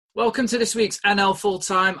Welcome to this week's NL Full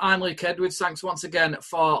Time. I'm Luke Edwards. Thanks once again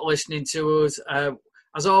for listening to us.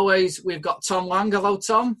 As always, we've got Tom Lang. Hello,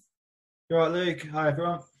 Tom. You all right, Luke? Hi,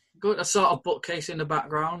 everyone. Good. A sort of bookcase in the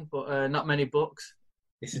background, but not many books.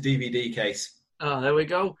 It's a DVD case. Oh, there we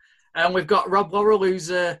go. And we've got Rob Laurel, who's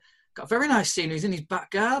got a very nice scene. He's in his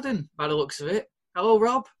back garden, by the looks of it. Hello,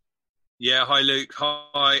 Rob. Yeah, hi, Luke.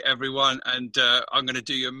 Hi, everyone. And I'm going to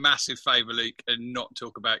do you a massive favour, Luke, and not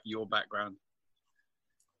talk about your background.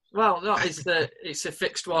 Well, no, it's a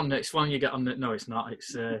fixed one. It's one you get on the... No, it's not.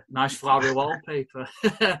 It's nice flowery wallpaper.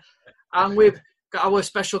 And we've got our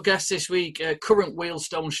special guest this week, current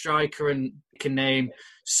Wealdstone striker, and can name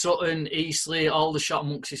Sutton, Eastleigh, all the shot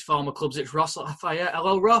amongst his former clubs. It's Ross Lafayette.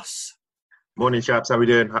 Hello, Ross. Morning, chaps. How are we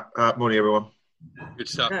doing? Morning, everyone. Good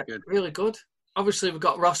stuff. Yeah, good. Really good. Obviously, we've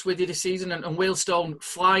got Ross with you this season and Wealdstone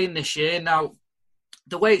flying this year. Now,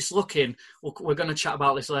 the way it's looking, we're going to chat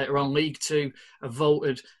about this later on. League Two have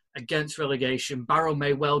voted against relegation. Barrow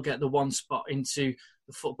may well get the one spot into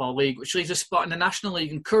the Football League, which leaves a spot in the National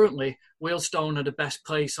League. And currently, Wealdstone are the best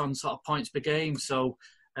place on sort of points per game. So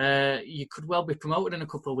you could well be promoted in a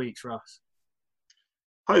couple of weeks, Ross.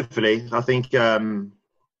 Hopefully. I think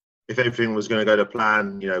if everything was going to go to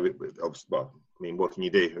plan, what can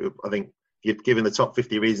you do? I think if given the top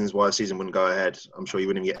 50 reasons why the season wouldn't go ahead, I'm sure you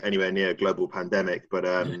wouldn't get anywhere near a global pandemic. But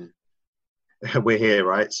we're here,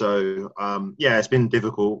 right? So, it's been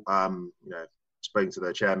difficult, spoken to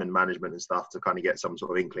the chairman, management and stuff to kind of get some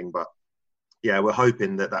sort of inkling. But, yeah, we're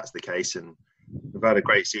hoping that that's the case. And we've had a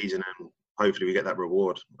great season and hopefully we get that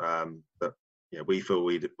reward that we feel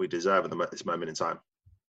we deserve at this moment in time.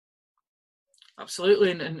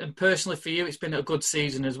 Absolutely. And personally for you, it's been a good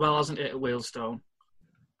season as well, hasn't it, at Wealdstone?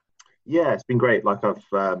 Yeah, it's been great. Like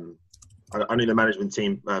I knew the management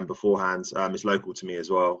team beforehand. It's local to me as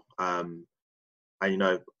well.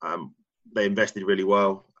 They invested really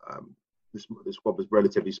well. The squad was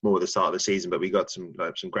relatively small at the start of the season, but we got some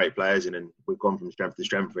great players in, and we've gone from strength to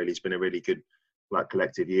strength. Really, it's been a really good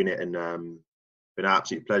collective unit, and been an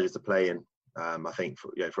absolute pleasure to play in. I think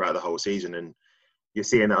throughout the whole season, and you're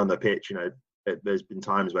seeing that on the pitch. There's been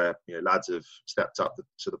times where lads have stepped up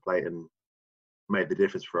to the plate and made the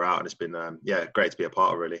difference throughout, and it's been great to be a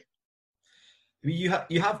part of. Really, you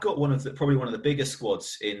have got probably one of the biggest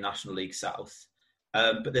squads in National League South.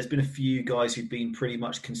 But there's been a few guys who've been pretty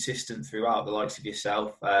much consistent throughout, the likes of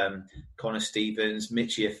yourself, Connor Stevens,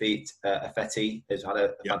 Michi Afeti has had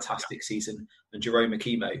a fantastic season, and Jerome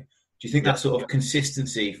Akimo. Do you think that sort of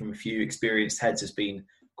consistency from a few experienced heads has been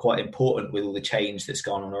quite important with all the change that's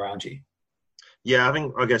gone on around you? Yeah,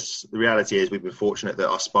 I guess the reality is we've been fortunate that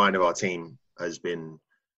our spine of our team has been,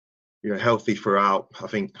 healthy throughout. I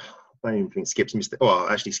don't even think Skip's missed it. Well,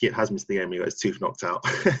 actually, Skip has missed the game. He got his tooth knocked out.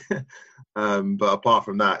 But apart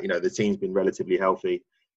from that, the team's been relatively healthy.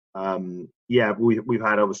 We've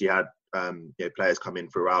obviously had players come in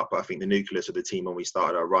throughout, but I think the nucleus of the team when we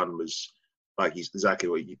started our run was exactly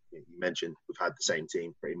what you mentioned. We've had the same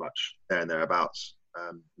team pretty much there and thereabouts.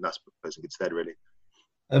 And that's put us in good stead, really.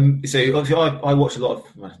 So obviously I watch a lot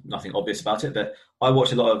of, nothing obvious about it, but I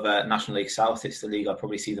watch a lot of National League South. It's the league I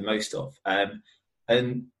probably see the most of.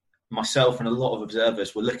 And myself and a lot of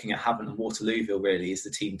observers were looking at Havant and Waterlooville really as the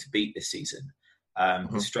team to beat this season.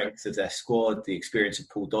 The strength of their squad, the experience of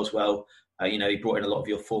Paul Doswell. He brought in a lot of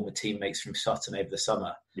your former teammates from Sutton over the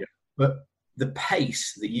summer. Yeah. But the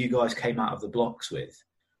pace that you guys came out of the blocks with,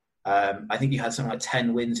 I think you had something like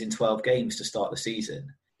 10 wins in 12 games to start the season.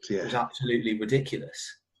 Yeah. It was absolutely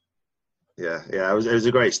ridiculous. Yeah, it was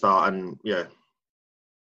a great start, and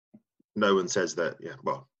no one says that. Yeah,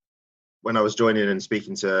 well, when I was joining and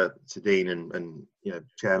speaking to Dean and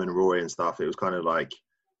Chairman Rory and stuff, it was kind of like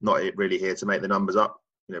not really here to make the numbers up.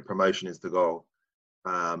 Promotion is the goal,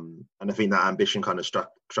 and I think that ambition kind of struck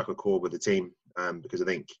a chord with the team because I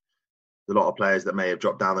think a lot of players that may have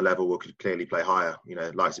dropped down the level could clearly play higher.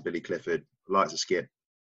 Likes of Billy Clifford, likes of Skip,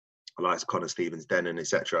 likes of Connor Stevens, Denon,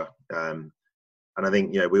 etc. And I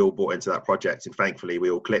think we all bought into that project, and thankfully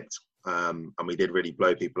we all clicked, and we did really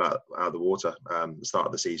blow people out of the water at the start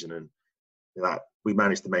of the season, and that we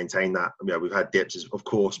managed to maintain that. We've had dips, of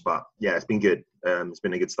course, but it's been good. It's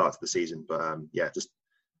been a good start to the season, but just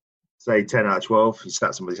say 10 out of 12. You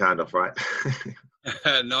snap somebody's hand off, right?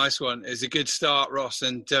 Nice one. It's a good start, Ross,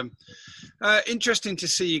 and interesting to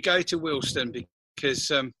see you go to Wealdstone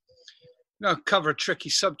because I cover a tricky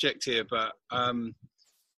subject here, but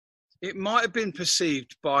it might have been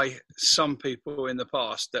perceived by some people in the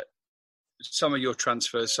past that some of your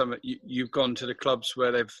transfers, you've gone to the clubs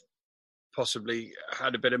where they've possibly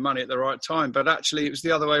had a bit of money at the right time, but actually it was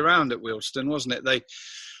the other way around at Wealdstone, wasn't it?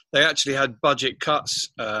 they actually had budget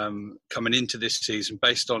cuts coming into this season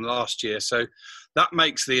based on last year. So that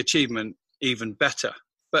makes the achievement even better.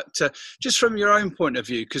 But just from your own point of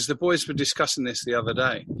view, because the boys were discussing this the other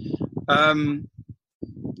day,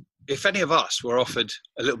 if any of us were offered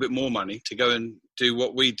a little bit more money to go and do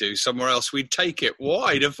what we do somewhere else, we'd take it.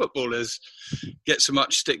 Why do footballers get so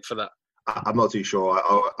much stick for that? I'm not too sure.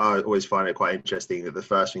 I always find it quite interesting that the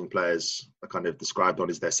first thing players are kind of described on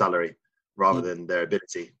is their salary rather than their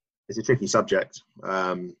ability. It's a tricky subject,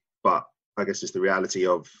 but I guess it's the reality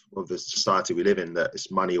of the society we live in, that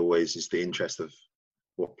it's money always is the interest of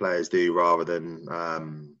what players do rather than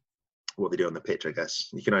what they do on the pitch, I guess.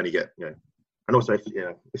 You can only get, and also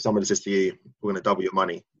if somebody says to you, we're going to double your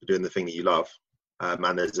money for doing the thing that you love,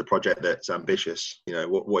 and there's a project that's ambitious,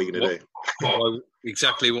 what are you going to do?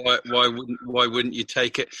 Exactly. Why wouldn't you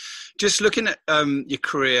take it? Just looking at your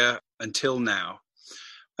career until now,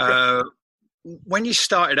 when you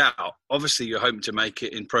started out, obviously you're hoping to make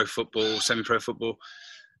it in pro football, semi-pro football.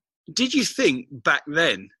 Did you think back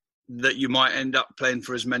then that you might end up playing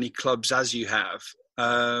for as many clubs as you have?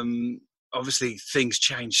 Obviously, things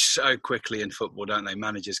change so quickly in football, don't they?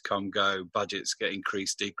 Managers come, go, budgets get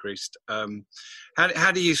increased, decreased.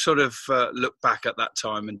 How do you sort of look back at that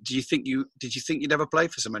time? And did you think you'd ever play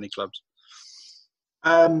for so many clubs?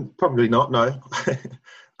 Probably not, no.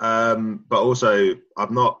 But also,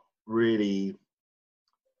 I'm not really.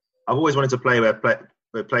 I've always wanted to play where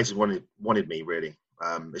places wanted me. Really,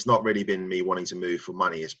 it's not really been me wanting to move for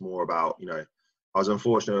money. It's more about I was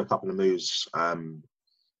unfortunate with a couple of moves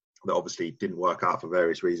that obviously didn't work out for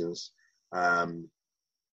various reasons. I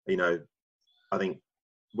think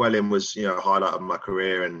Welling was a highlight of my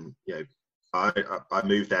career, and I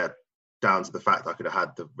moved there down to the fact I could have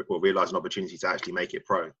had realised an opportunity to actually make it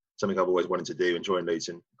pro. Something I've always wanted to do and join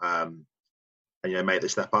Luton, and make the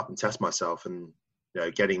step up and test myself. And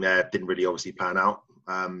getting there didn't really obviously pan out.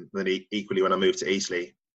 Then equally when I moved to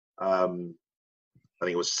Eastleigh, I think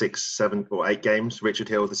it was 6, 7 or 8 games, Richard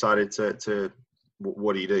Hill decided to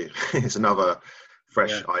what do you do? It's another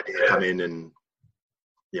fresh idea come in, and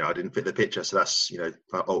I didn't fit the picture. So that's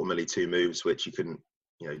ultimately 2 moves which you couldn't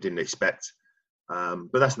didn't expect.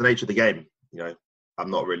 But that's the nature of the game.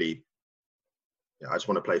 I'm not really. I just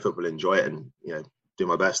want to play football, enjoy it, and do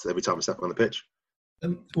my best every time I step on the pitch.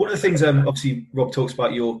 One of the things, obviously, Rob talks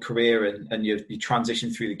about your career and your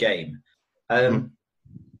transition through the game.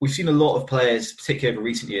 We've seen a lot of players, particularly over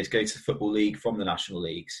recent years, go to the Football League from the National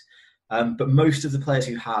Leagues. But most of the players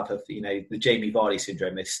who have the Jamie Vardy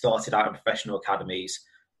syndrome. They've started out in professional academies,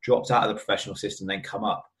 dropped out of the professional system, then come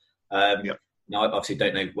up. Now, I obviously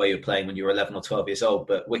don't know where you were playing when you were 11 or 12 years old,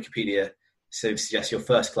 but Wikipedia suggests your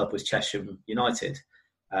first club was Cheshire United.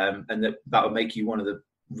 And that would make you one of the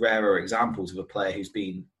rarer examples of a player who's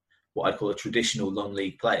been what I'd call a traditional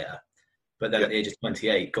non-league player, but then at the age of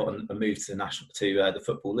 28 got a move to the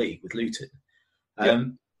Football League with Luton.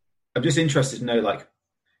 I'm just interested to know,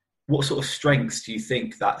 what sort of strengths do you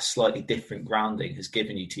think that slightly different grounding has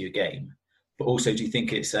given you to your game? But also, do you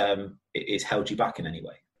think it's held you back in any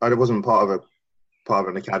way? I wasn't part of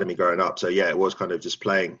an academy growing up, so it was kind of just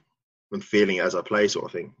playing and feeling it as I play, sort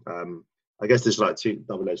of thing. I guess there's two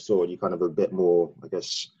double-edged sword. You kind of a bit more, I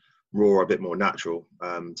guess, raw, a bit more natural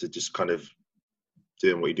to just kind of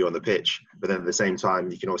doing what you do on the pitch. But then at the same time,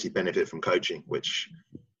 you can also benefit from coaching, which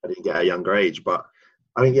I didn't get at a younger age. But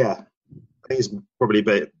I think, I think it's probably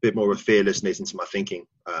a bit more of a fearlessness into my thinking.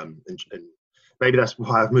 And maybe that's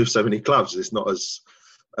why I've moved so many clubs. It's not as,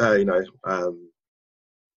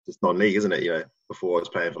 just non-league, isn't it? Before I was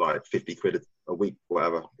playing for 50 quid a week or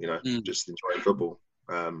whatever, just enjoying football.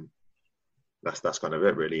 That's kind of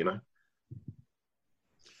it, really,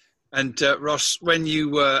 And Ross, when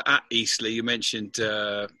you were at Eastleigh, you mentioned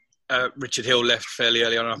Richard Hill left fairly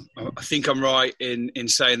early on. I think I'm right in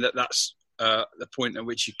saying that's the point at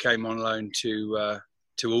which you came on loan to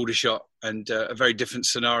Aldershot, and a very different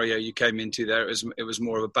scenario you came into there. It was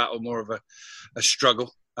more of a battle, more of a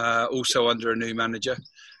struggle, also under a new manager.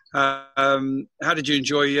 How did you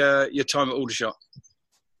enjoy your time at Aldershot?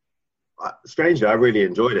 Strangely, I really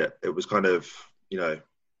enjoyed it. It was kind of, you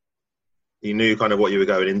knew kind of what you were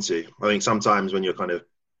going into. I think sometimes when you're kind of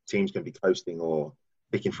teams can be coasting or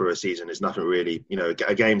picking through a season, there's nothing really,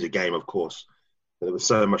 a game's a game, of course. But there was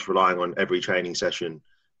so much relying on every training session.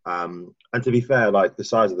 And to be fair, the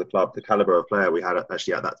size of the club, the calibre of player we had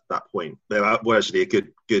actually at that point, there were actually a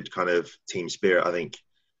good kind of team spirit. I think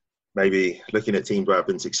maybe looking at teams where I've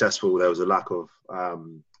been successful, there was a lack of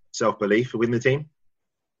self-belief within the team.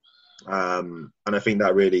 And I think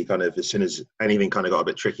that really kind of, as soon as anything kind of got a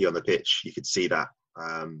bit tricky on the pitch, you could see that.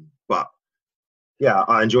 But yeah,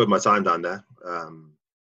 I enjoyed my time down there.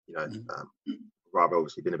 rather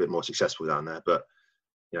obviously been a bit more successful down there. But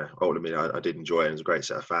ultimately I did enjoy it. It was a great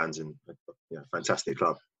set of fans and fantastic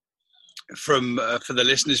club. From for the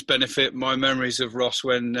listeners' benefit, my memories of Ross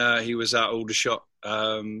when he was at Aldershot,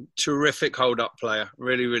 terrific hold-up player,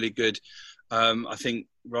 really, really good. I think,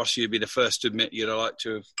 Ross, you'd be the first to admit you'd like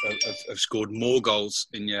to have scored more goals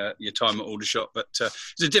in your time at Aldershot. But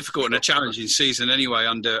it's a difficult and a challenging season anyway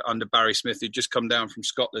under Barry Smith, who'd just come down from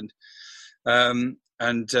Scotland.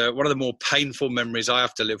 And one of the more painful memories I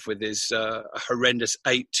have to live with is a horrendous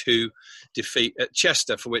 8-2 defeat at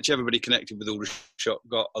Chester, for which everybody connected with Aldershot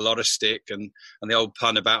got a lot of stick, and the old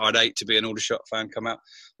pun about I'd hate to be an Aldershot fan come out.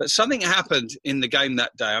 But something happened in the game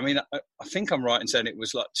that day. I mean, I think I'm right in saying it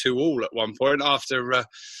was like 2-2 at one point after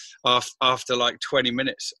like 20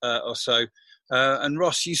 minutes or so. And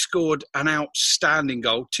Ross, you scored an outstanding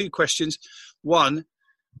goal. 2 questions. One,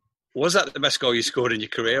 was that the best goal you scored in your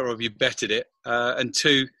career, or have you betted it? And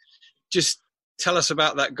 2, just tell us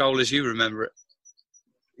about that goal as you remember it.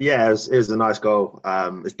 Yeah, it was a nice goal.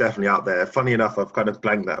 It's definitely out there. Funny enough, I've kind of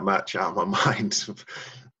blanked that match out of my mind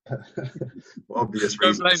for obvious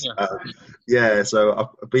reasons. So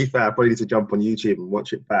to be fair, I probably need to jump on YouTube and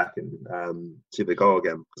watch it back and see the goal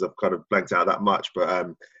again, because I've kind of blanked out that much. But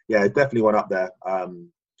it's definitely one up there. I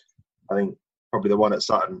think probably the one at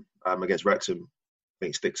Sutton against Wrexham, I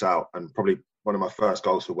think, sticks out, and probably one of my first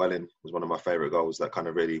goals for Welling was one of my favourite goals. That kind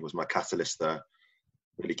of really was my catalyst to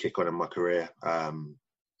really kick on in my career.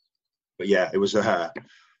 But yeah, it was a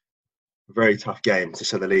very tough game, to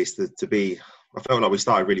say the least. I felt like we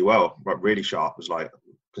started really well, but really sharp. It was like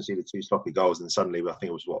conceded 2 sloppy goals, and suddenly I think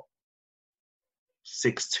it was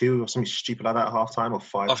 6-2 or something stupid like that at half time, or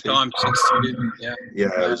 5-2. Half time, 6-2. Yeah,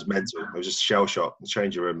 it was mental. It was just shell shock. The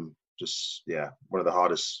changing room, one of the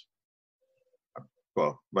hardest.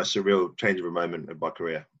 My surreal change of a moment of my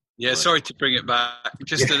career. Yeah, sorry to bring it back.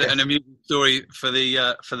 Just an amusing story for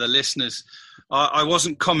the listeners. I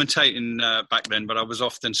wasn't commentating back then, but I was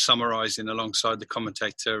often summarising alongside the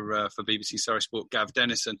commentator for BBC Surrey Sport, Gav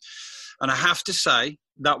Dennison. And I have to say,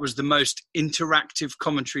 that was the most interactive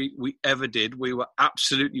commentary we ever did. We were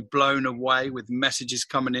absolutely blown away with messages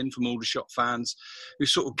coming in from Aldershot fans who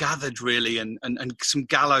sort of gathered, really, and some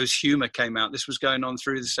gallows humour came out. This was going on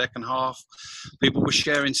through the second half. People were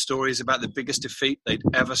sharing stories about the biggest defeat they'd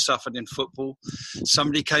ever suffered in football.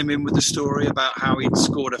 Somebody came in with a story about how he'd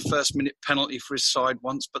scored a first-minute penalty for his side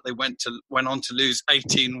once, but they went on to lose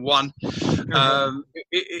 18-1.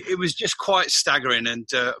 It was just quite staggering, and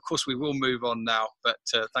of course we will move on now, but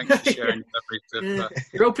thanks for sharing your memories.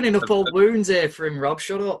 You're opening up old wounds here for him, Rob.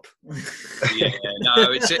 Shut up. But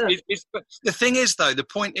the thing is, though, the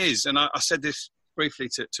point is, and I said this briefly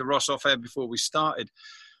to Ross off air before we started,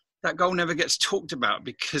 that goal never gets talked about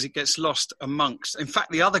because it gets lost amongst. In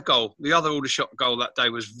fact, the other Aldershot goal that day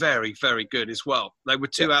was very, very good as well. They were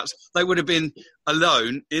 2 outs. They would have been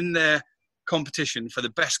alone in their competition for the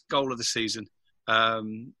best goal of the season.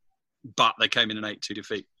 But they came in an 8-2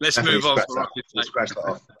 defeat. Let's move on. Scratch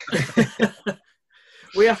that off.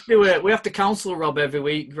 We have to counsel Rob every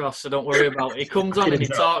week, Ross. So don't worry about it. He comes on and he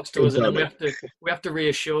talks to us, and then we have to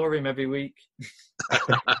reassure him every week.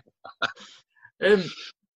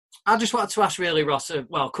 I just wanted to ask, really, Ross. A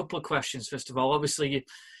couple of questions. First of all, obviously,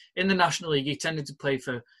 in the National League, you tended to play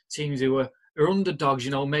for teams who are underdogs.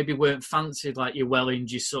 Maybe weren't fancied like your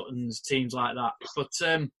Wellings, your Suttons, teams like that. But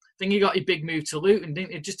I think you got your big move to Luton,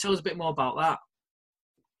 didn't you? Just tell us a bit more about that.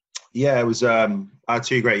 Yeah, it was. I had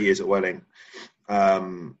 2 great years at Welling,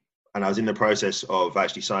 and I was in the process of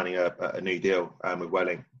actually signing a new deal with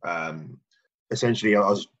Welling. Essentially, I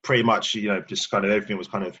was pretty much, just kind of everything was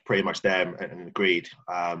kind of pretty much there and agreed.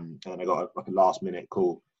 And then I got a last-minute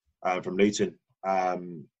call from Luton,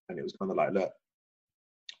 and it was kind of like, look,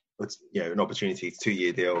 it's an opportunity, it's a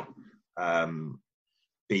 2-year deal,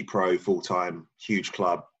 be pro full-time, huge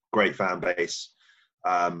club, great fan base.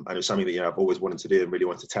 And it was something that I've always wanted to do and really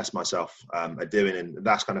wanted to test myself at doing, and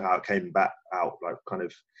that's kind of how it came back out, like kind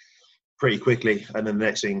of pretty quickly. And then the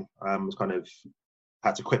next thing was kind of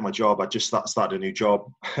had to quit my job. I just started a new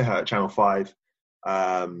job at Channel 5,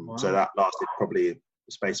 wow. So that lasted probably the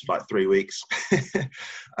space of like 3 weeks. So it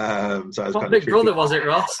was what kind big of brother was it,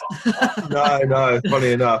 Ross? No,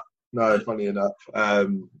 funny enough.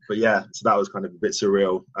 But yeah, so that was kind of a bit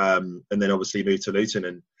surreal. And then obviously moved to Luton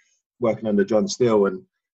and working under John Steele, and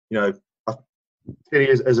I think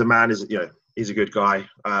as a man, he's a good guy.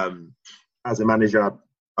 As a manager,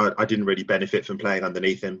 I didn't really benefit from playing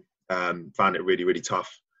underneath him. Found it really, really tough,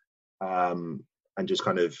 and just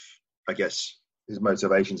kind of, I guess, his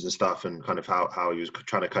motivations and stuff, and kind of how he was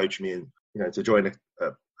trying to coach me, and to join a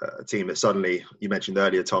a team that suddenly, you mentioned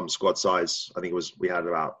earlier, Tom's squad size, I think we had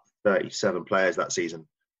about 37 players that season.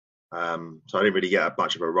 So I didn't really get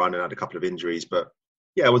much of a run and had a couple of injuries, but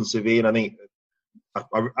yeah, it wasn't severe. And I think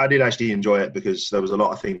I did actually enjoy it because there was a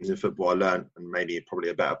lot of things in football I learned and made me probably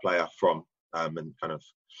a better player from, and kind of,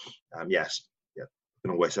 yes, yeah, I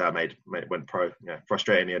can always say I went pro. Yeah,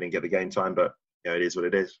 frustratingly, I didn't get the game time, but it is what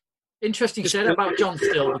it is. Interesting you say that about John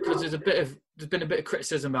Still, because there's been a bit of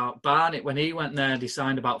criticism about Barnet when he went there and he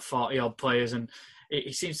signed about 40 odd players, and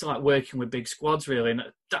he seems to like working with big squads really. And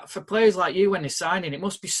that, for players like you when they're signing, it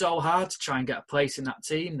must be so hard to try and get a place in that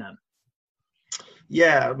team then.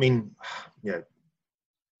 Yeah, I mean, to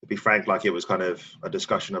be frank, like it was kind of a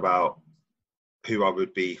discussion about who I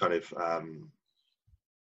would be kind of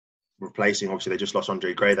replacing. Obviously, they just lost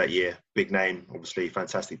Andre Gray that year, big name, obviously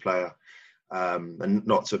fantastic player. And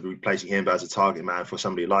not to be replacing him, but as a target man for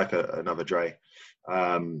somebody like another Dre.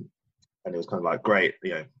 And it was kind of like, great,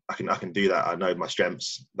 I can do that. I know my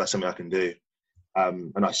strengths. That's something I can do.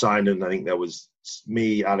 And I signed, and I think there was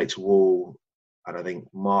me, Alex Wall, and I think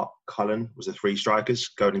Mark Cullen was the 3 strikers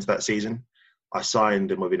going into that season. I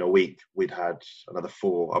signed, and within a week, we'd had another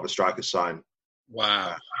 4 other strikers sign.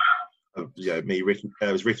 Wow. Me, Ricky,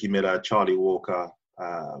 it was Ricky Miller, Charlie Walker.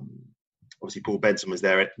 Obviously, Paul Benson was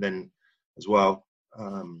there then as well.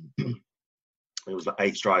 It was like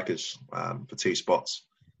 8 strikers for 2 spots.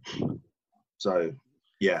 So,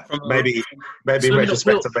 yeah, maybe in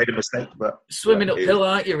retrospect I made a mistake, but swimming uphill,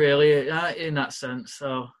 aren't you? Really, in that sense.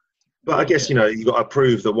 So, but I guess you got to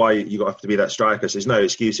prove that why you got to have to be that striker. So there's no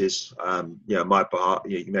excuses. My part,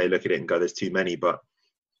 you may look at it and go, "There's too many," but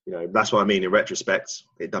that's what I mean. In retrospect,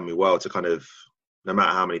 it done me well to kind of, no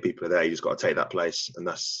matter how many people are there, you just got to take that place, and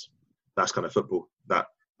that's kind of football.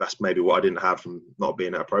 That's maybe what I didn't have from not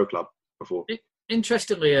being at a pro club before.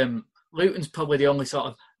 Interestingly, Luton's probably the only sort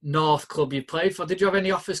of north club you played for. Did you have any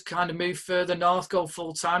offers kind of move further north, go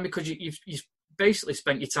full time? Because you've basically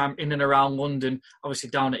spent your time in and around London, obviously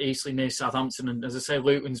down at Eastleigh near Southampton, and as I say,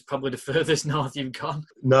 Luton's probably the furthest north you've gone.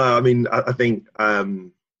 No, I mean, I think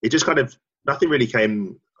it just kind of, nothing really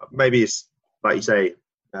came. Maybe it's like you say,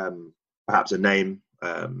 perhaps a name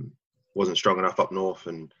wasn't strong enough up north,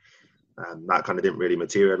 and that kind of didn't really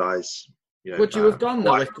materialise. Would you have gone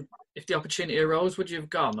though if the opportunity arose? Would you have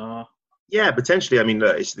gone? Or? Yeah, potentially. I mean,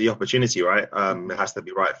 look, it's the opportunity, right? It has to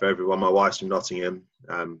be right for everyone. My wife's from Nottingham.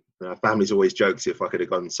 Our family's always joked if I could have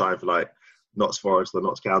gone and signed for like Notts Forest or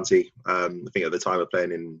Notts County. I think at the time of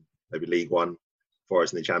playing in maybe League One,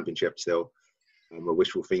 Forest in the Championship still, we're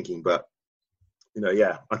wishful thinking. But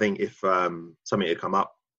I think if something had come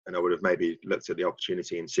up, and I would have maybe looked at the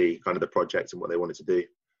opportunity and see kind of the project and what they wanted to do.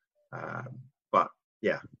 But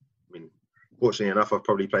yeah, I mean, fortunately enough, I've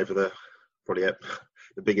probably played for the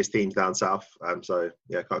biggest teams down south. So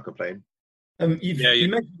yeah, can't complain. You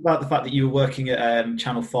mentioned about the fact that you were working at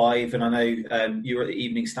Channel 5, and I know you were at the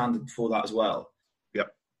Evening Standard before that as well.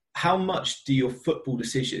 Yep. How much do your football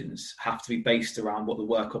decisions have to be based around what the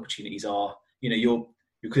work opportunities are? You're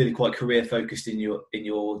clearly quite career focused in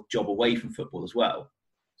your job away from football as well.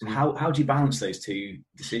 So how do you balance those 2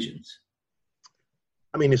 decisions?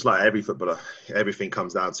 I mean, it's like every footballer. Everything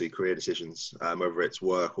comes down to career decisions, whether it's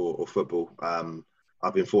work or football.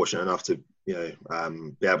 I've been fortunate enough to, be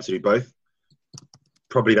able to do both.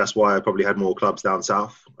 Probably that's why I probably had more clubs down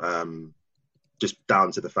south. Just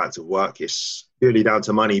down to the fact of work. It's purely down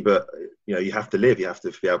to money, but you have to live. You have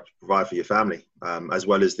to be able to provide for your family, as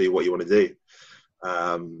well as do what you want to do.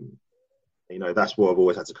 That's what I've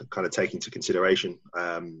always had to kind of take into consideration.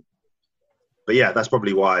 But yeah, that's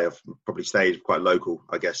probably why I've probably stayed quite local,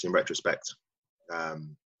 I guess, in retrospect,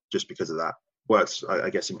 just because of that. Work's, I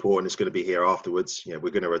guess, important. It's going to be here afterwards.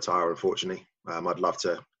 We're going to retire, unfortunately. I'd love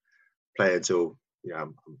to play until,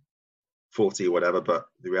 I'm 40 or whatever, but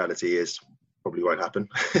the reality is probably won't happen.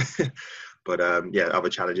 But other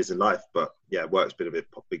challenges in life. But yeah, work's been a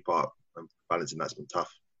big part, and balancing that's been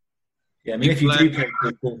tough. Yeah, I mean, if you do play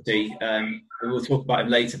for 40, we'll talk about him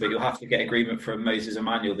later, but you'll have to get agreement from Moses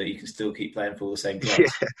Emmanuel that you can still keep playing for all the same clubs.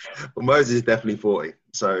 Yeah, well, Moses is definitely 40,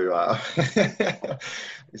 so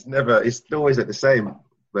it's always like the same,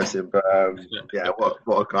 bless him. But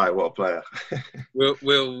what a guy, what a player.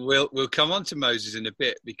 We'll come on to Moses in a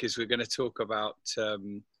bit, because we're going to talk about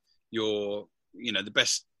your, the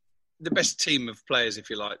best team of players,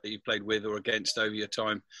 if you like, that you played with or against over your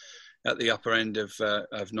time at the upper end of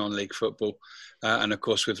non-league football, and of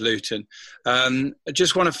course with Luton. I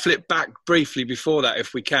just want to flip back briefly before that,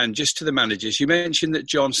 if we can, just to the managers. You mentioned that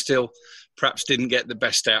John Still perhaps didn't get the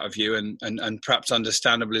best out of you, and perhaps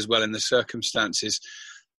understandable as well in the circumstances.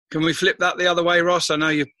 Can we flip that the other way, Ross? I know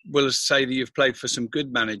you will say that you've played for some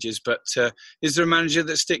good managers, but is there a manager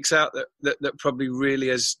that sticks out that probably really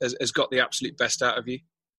has got the absolute best out of you?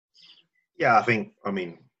 Yeah,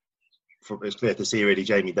 it's clear to see really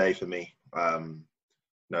Jamie Day for me.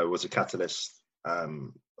 Was a catalyst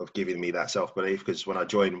of giving me that self-belief, because when I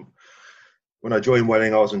joined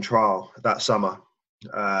Welling, I was on trial that summer,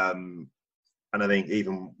 and I think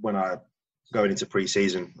even when going into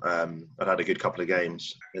pre-season, I'd had a good couple of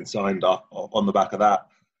games and signed up on the back of that.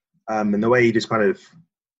 And the way he just kind of,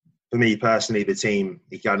 for me personally, the team,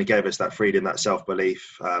 he kind of gave us that freedom, that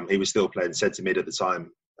self-belief. He was still playing centre mid at the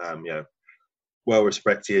time, well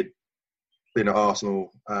respected, been at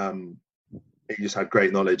Arsenal. He just had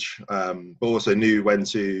great knowledge, but also knew when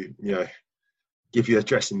to, give you a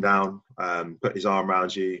dressing down, put his arm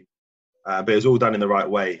around you. But it was all done in the right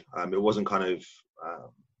way. It wasn't kind of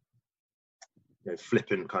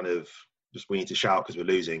flippant, kind of just we need to shout because we're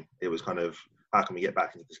losing. It was kind of, how can we get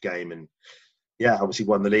back into this game? And yeah, obviously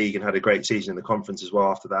won the league and had a great season in the conference as well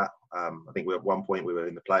after that. I think at one point we were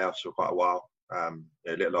in the playoffs for quite a while.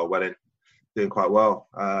 Little old Welling doing quite well.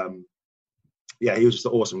 He was just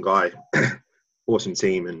an awesome guy, awesome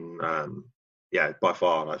team, and by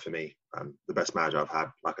far, for me, the best manager I've had.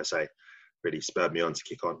 Like I say, really spurred me on to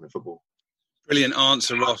kick on in football. Brilliant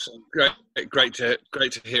answer, Ross. Great to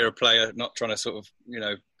hear a player not trying to sort of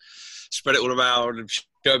spread it all around and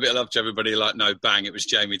show a bit of love to everybody. Like, no, bang, it was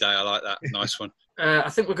Jamie Day. I like that. Nice one. I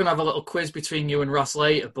think we're going to have a little quiz between you and Ross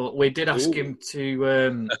later, but we did ask him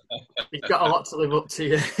to. He's got a lot to live up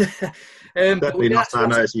to. Definitely not. I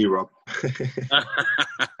know it's you, Rob.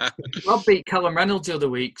 Rob beat Callum Reynolds the other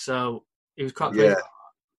week, so he was quite good.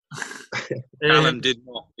 Callum did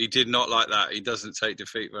not. He did not like that. He doesn't take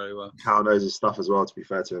defeat very well. Cal knows his stuff as well, to be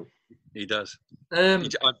fair to him. He does. I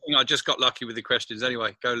think I just got lucky with the questions.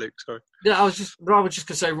 Anyway, go, Luke. Sorry. Yeah, Rob was just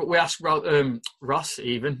going to say, we asked Ross,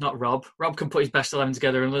 even, not Rob. Rob can put his best 11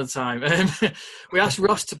 together another time. We asked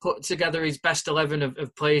Ross to put together his best 11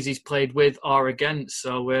 of players he's played with or against.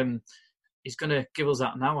 So he's going to give us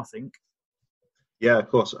that now, I think. Yeah, of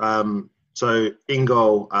course. So in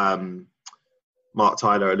goal, Mark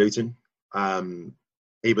Tyler at Luton.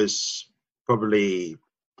 He was probably...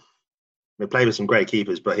 We played with some great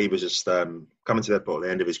keepers, but he was just coming to the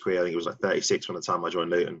end of his career. I think he was like 36 from the time I joined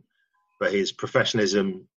Luton. But his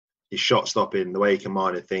professionalism, his shot stopping, the way he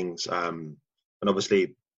commanded things, and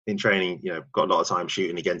obviously in training, got a lot of time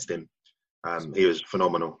shooting against him. He was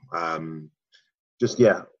phenomenal.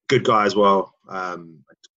 Good guy as well.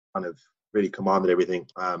 Kind of really commanded everything.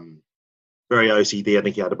 Very OCD. I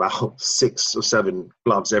think he had about 6 or 7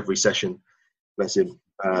 gloves every session. Bless him.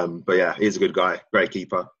 He's a good guy. Great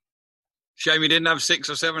keeper. Shame he didn't have 6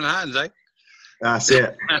 or 7 hands, eh? That's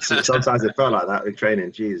it. Sometimes it felt like that in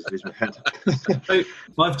training. Jeez, lose my head. So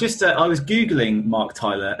I've just I was Googling Mark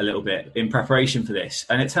Tyler a little bit in preparation for this,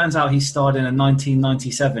 and it turns out he starred in a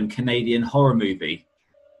 1997 Canadian horror movie.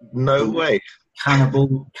 No way.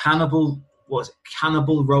 Cannibal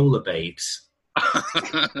Roller Babes.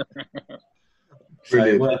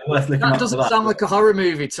 So worth looking that up doesn't for that. Sound like a horror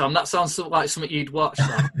movie, Tom. That sounds like something you'd watch.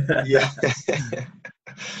 Yeah.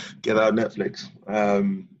 Get that on Netflix.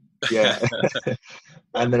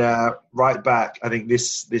 And then right back, I think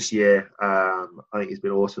this year, I think he's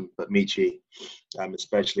been awesome. But Michi,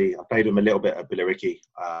 especially, I played him a little bit at Billericay.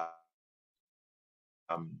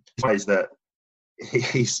 Is that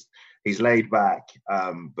he's laid back,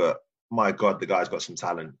 but my God, the guy's got some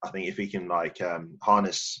talent. I think if he can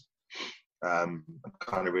harness,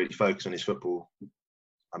 kind of really focus on his football,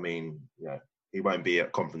 he won't be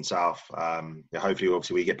at Conference South. Hopefully,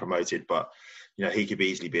 obviously, we get promoted, but he could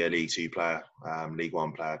easily be a League 2 player, League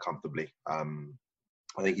 1 player comfortably. I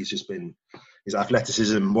think he's just been his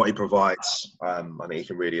athleticism, what he provides. I think he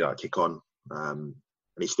can really kick on, and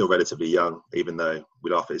he's still relatively young, even though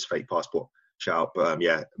we laugh at his fake passport shout. But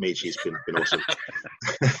Michi's been awesome.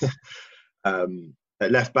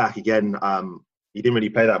 At left back again, he didn't really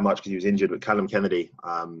play that much because he was injured. But Callum Kennedy,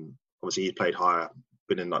 obviously, he played higher.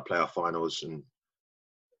 Been in playoff finals, and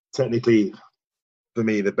technically for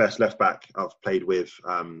me the best left back I've played with.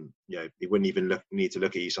 He wouldn't even need to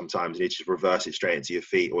look at you sometimes. He'd just reverse it straight into your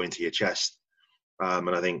feet or into your chest, and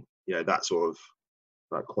I think that sort of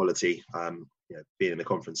quality, being in the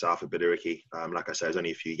Conference South at Billericay, like I said, it was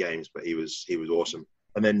only a few games, but he was awesome.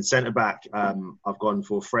 And then centre back, I've gone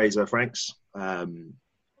for Fraser Franks, and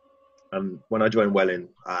when I joined Welling,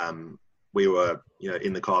 we were,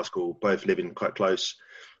 in the car school, both living quite close,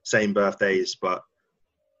 same birthdays. But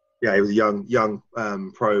he was a young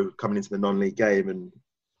pro coming into the non-league game, and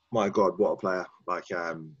my God, what a player!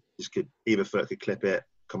 Just either foot could clip it,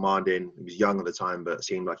 commanding. He was young at the time, but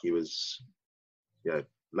seemed like he was,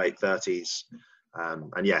 late 30s.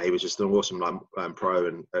 And yeah, he was just an awesome pro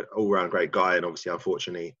and an all-round great guy. And obviously,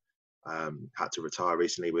 unfortunately, had to retire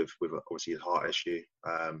recently with obviously his heart issue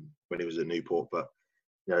when he was at Newport. But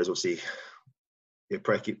he's obviously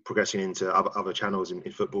progressing into other channels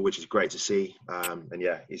in football, which is great to see. And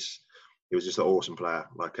yeah, he was just an awesome player,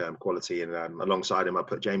 quality. And alongside him, I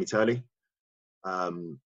put Jamie Turley.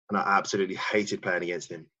 And I absolutely hated playing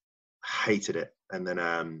against him. Hated it. And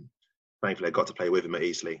then thankfully I got to play with him at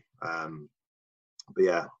Eastleigh. But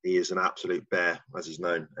yeah, he is an absolute bear, as he's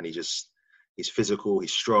known. And he's physical,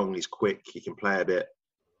 he's strong, he's quick, he can play a bit.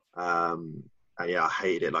 And yeah, I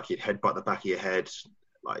hated it. He'd headbutt the back of your head.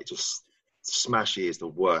 Just smashy is the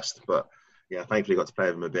worst. But yeah, thankfully got to play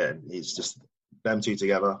with him a bit. And he's just, them two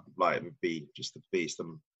together, would be just a beast.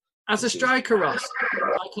 As a striker, Ross,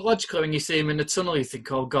 psychologically, when you see him in the tunnel, you think,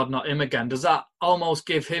 oh, God, not him again. Does that almost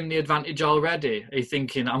give him the advantage already? Are you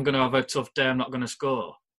thinking, I'm going to have a tough day, I'm not going to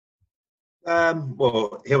score?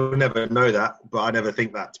 Well, he'll never know that, but I never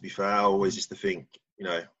think that, to be fair. I always used to think,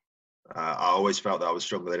 I always felt that I was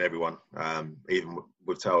stronger than everyone. Even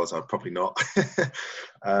with Tells, I'm probably not.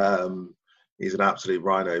 He's an absolute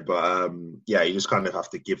rhino. But, yeah, you just kind of have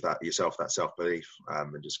to give yourself that self-belief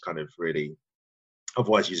and just kind of really...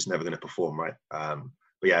 Otherwise, you're just never going to perform, right? But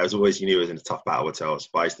yeah, it was always, you knew it was in a tough battle with Tells,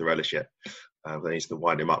 but I used to relish it. But I used to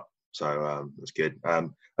wind him up. So it was good.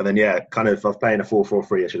 And then, yeah, kind of, I was playing a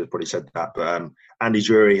 4-4-3. I should have probably said that. But Andy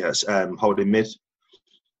Drury has holding mid.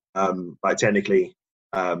 Technically,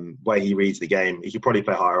 way he reads the game, he could probably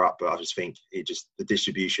play higher up, but I just think the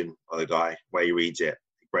distribution of the guy, where he reads it,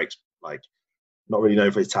 he breaks, not really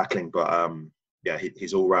known for his tackling, but yeah,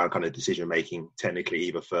 his all-round kind of decision-making, technically,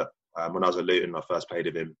 either foot. When I was at Luton, I first played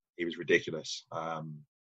with him. He was ridiculous. And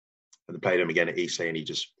I played him again at Eastleigh, and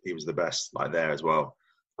he was the best there as well.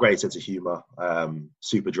 Great sense of humour,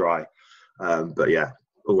 super dry. But yeah,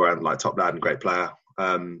 all around top lad and great player.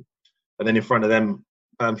 And then in front of him,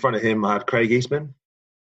 I had Craig Eastman.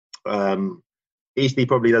 Eastleigh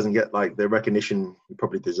probably doesn't get the recognition he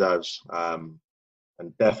probably deserves, and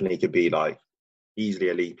definitely could be easily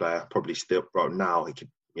a league player. Probably still right now he could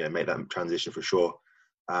make that transition for sure.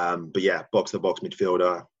 But yeah, box-to-box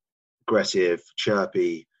midfielder, aggressive,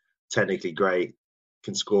 chirpy, technically great,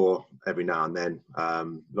 can score every now and then.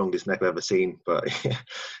 Longest neck I've ever seen, but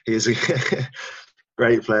he's a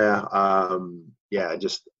great player. Yeah,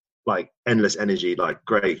 just endless energy,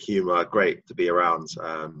 great humour, great to be around,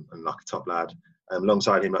 and a top lad.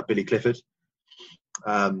 Alongside him, Billy Clifford.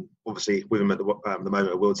 Obviously, with him at the moment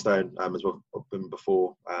at Wealdstone, as well been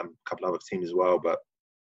before, a couple of other teams as well, but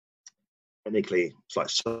technically,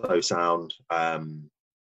 it's so sound.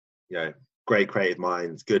 Great creative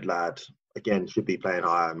minds, good lad. Again, should be playing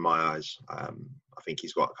higher in my eyes. I think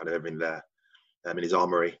he's got kind of everything there in his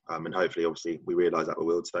armoury, and hopefully, obviously, we realise that with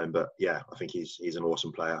Wealdstone. But yeah, I think he's an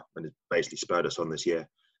awesome player, and it basically spurred us on this year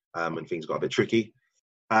when things got a bit tricky.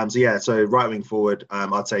 So right wing forward,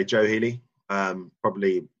 I'd say Joe Healy,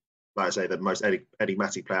 probably, like I say, the most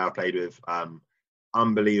enigmatic player I played with.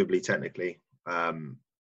 Unbelievably technically,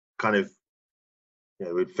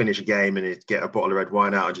 we'd finish a game and he'd get a bottle of red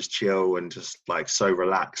wine out and just chill and just so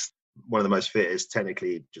relaxed. One of the most fittest,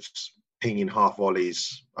 technically, just pinging half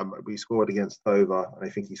volleys. We scored against Dover, and I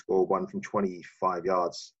think he scored one from 25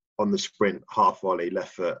 yards on the sprint, half volley,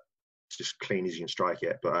 left foot, just clean as you can strike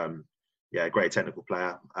it. But yeah, great technical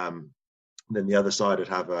player. Then the other side would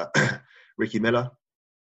have Ricky Miller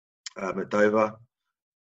at Dover.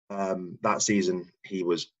 That season, he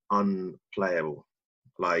was unplayable.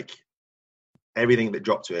 Everything that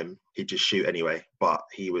dropped to him, he'd just shoot anyway. But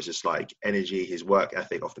he was just energy, his work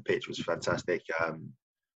ethic off the pitch was fantastic.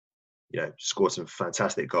 Scored some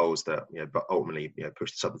fantastic goals that, but ultimately,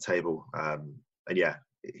 pushed us up the table. And yeah,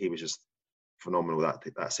 he was just phenomenal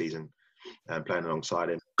that season, playing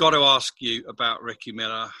alongside him. Got to ask you about Ricky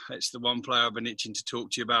Miller. It's the one player I've been itching to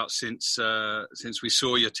talk to you about since we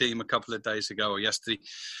saw your team a couple of days ago or yesterday.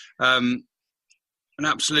 An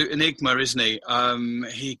absolute enigma, isn't he?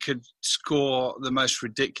 He could score the most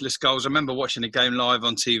ridiculous goals. I remember watching a game live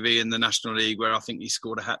on TV in the National League where I think he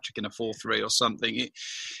scored a hat-trick in a 4-3 or something.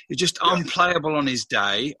 He's just unplayable on his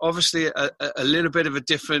day. Obviously, a little bit of a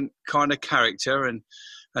different kind of character. And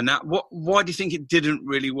that. Why do you think it didn't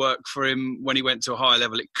really work for him when he went to a higher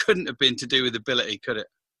level? It couldn't have been to do with ability, could it?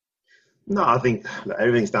 No, I think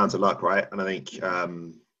everything's down to luck, right? And I think,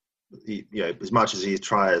 as much as he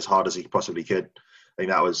tried as hard as he possibly could, I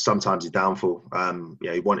think that was sometimes his downfall.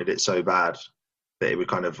 He wanted it so bad that it would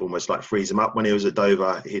kind of almost freeze him up. When he was at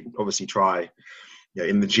Dover, he'd obviously try,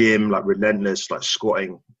 in the gym, relentless,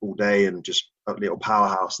 squatting all day and just a little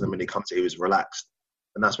powerhouse, and then when he comes, he was relaxed,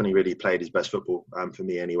 and that's when he really played his best football. For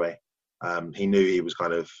me, anyway, he knew he was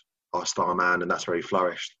kind of our star man, and that's where he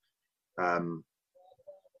flourished.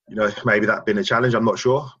 Maybe that'd been a challenge. I'm not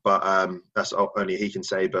sure, but that's only he can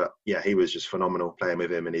say. But yeah, he was just phenomenal playing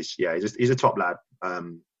with him, and he's a top lad.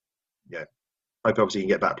 Hope obviously he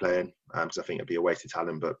can get back playing because I think it'd be a waste of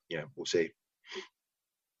talent, but we'll see.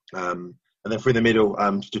 And then through the middle,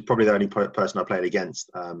 just probably the only person I played against,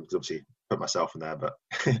 because obviously put myself in there, but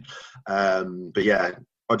yeah,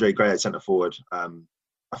 Andre Gray at centre forward. I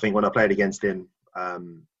think when I played against him,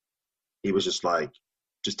 he was just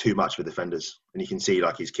too much for defenders, and you can see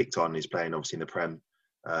he's kicked on. He's playing obviously in the Prem.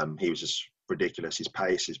 He was just ridiculous. His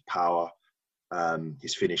pace, his power,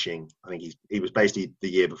 his finishing. I think he was basically the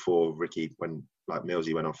year before Ricky, when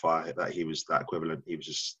Millsy went on fire. That he was that equivalent. He was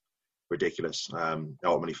just ridiculous.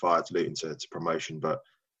 Ultimately fired to Luton to promotion, but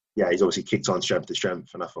yeah, he's obviously kicked on strength to strength.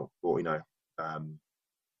 And I thought, with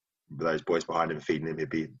those boys behind him feeding him, he'd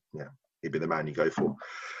be the man you go for.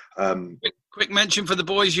 Quick mention for the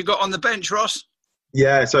boys you got on the bench, Ross.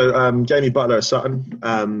 Yeah, so Jamie Butler at Sutton.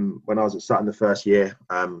 When I was at Sutton the first year,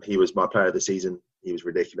 he was my player of the season. He was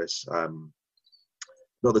ridiculous.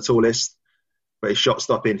 Not the tallest, but his shot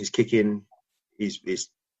stopping, his kicking, he's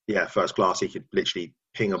first class. He could literally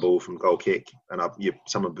ping a ball from goal kick, and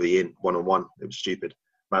someone would be in one-on-one. It was stupid.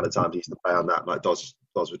 Amount of times he used to play on that. Doz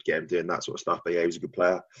would get him doing that sort of stuff. But yeah, he was a good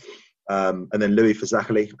player. And then Louis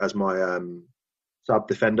Fazakali as my sub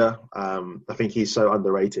defender. I think he's so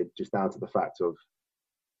underrated, just down to the fact of,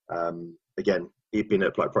 again, he'd been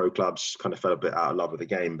at pro clubs, kind of fell a bit out of love with the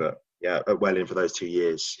game. But yeah, at Welling for those 2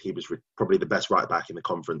 years, he was probably the best right back in the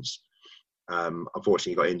conference.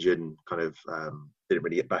 Unfortunately, he got injured and kind of didn't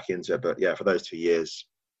really get back into it. But yeah, for those 2 years,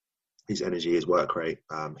 his energy, his work rate,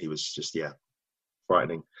 he was just,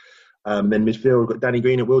 frightening. Then midfield, we've got Danny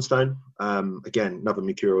Green at Wealdstone. Again, another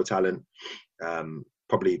mercurial talent.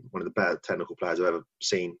 Probably one of the better technical players I've ever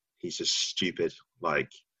seen. He's just stupid,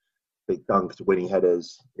 big dunks, winning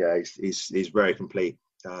headers. Yeah, he's very complete.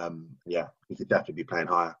 He could definitely be playing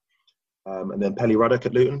higher. And then Pelly Ruddock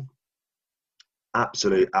at Luton.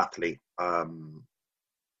 Absolute athlete.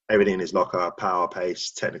 Everything in his locker, power,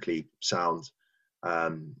 pace, technically sound.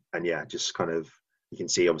 Just kind of, you can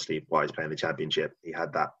see obviously why he's playing the Championship. He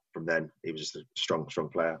had that from then. He was just a strong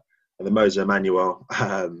player. And then Moses Emmanuel,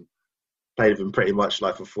 played with him pretty much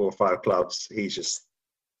for 4 or 5 clubs. He's just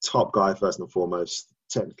top guy first and foremost.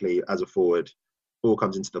 Technically, as a forward, ball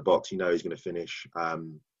comes into the box, he's going to finish.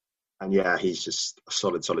 He's just a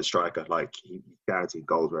solid striker. He guaranteed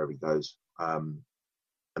goals wherever he goes. And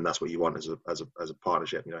that's what you want as a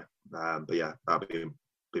partnership, But yeah, that'll be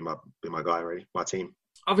my guy, really, my team.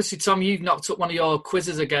 Obviously, Tom, you've knocked up one of your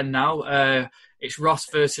quizzes again now. It's Ross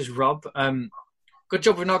versus Rob. Good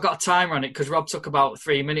job we've not got a timer on it, because Rob took about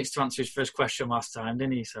 3 minutes to answer his first question last time,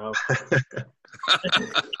 didn't he? So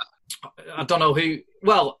I don't know who.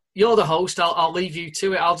 Well, you're the host. I'll leave you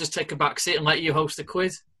to it. I'll just take a back seat and let you host the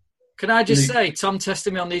quiz. Can I just say, Tom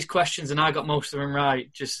tested me on these questions and I got most of them right.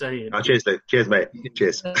 Just saying. Oh, cheers, Luke. Cheers, mate.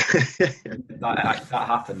 Cheers. that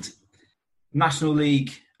happened. National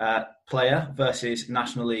League player versus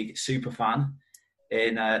National League superfan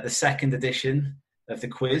in the second edition of the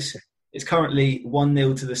quiz. It's currently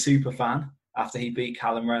 1-0 to the superfan after he beat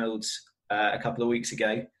Callum Reynolds a couple of weeks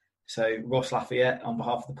ago. So Ross Lafayette, on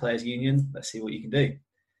behalf of the Players Union, let's see what you can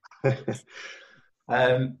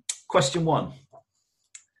do. Question 1.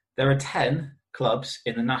 There are 10 clubs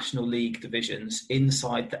in the National League divisions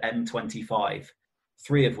inside the M25,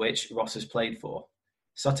 3 of which Ross has played for.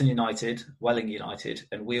 Sutton United, Welling United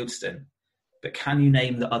and Wealdstone. But can you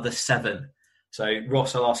name the other 7? So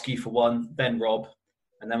Ross, I'll ask you for 1, then Rob.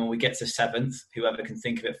 And then when we get to 7th, whoever can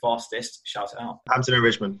think of it fastest, shout it out. Hampton and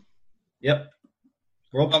Richmond. Yep.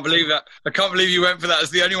 Rob? I can't believe that. I can't believe you went for that.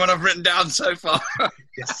 It's the only one I've written down so far.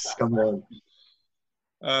 Yes, come on.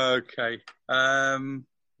 Okay.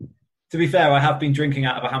 To be fair, I have been drinking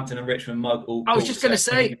out of a Hampton and Richmond mug all I was just going to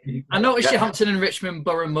say, I noticed your Hampton and Richmond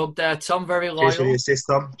Borough mug there, Tom. Very loyal. Cheers for the assist,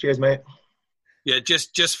 Tom. Cheers, mate. Yeah,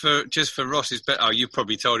 just for Ross's bet. Oh, you've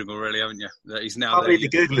probably told him already, haven't you? That he's now. I believe you're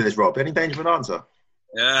googling this, Rob. Any danger of an answer?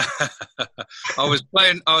 Yeah, I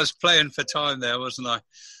was playing for time there, wasn't I?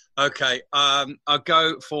 Okay, I'll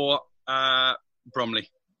go for Bromley.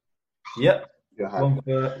 Yep. One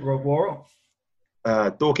for Rob Worrell.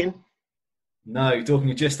 Dorking. No,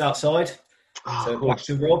 Dorking are just outside. So back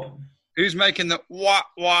to Rob. Who's making the what?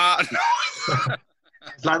 It's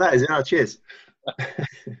like that, is it? Oh, cheers.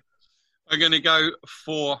 I'm going to go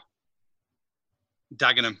for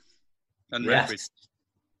Dagenham and Redbridge.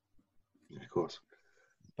 Yeah, of course.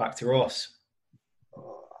 Back to Ross.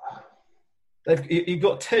 You've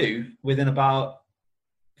got two within about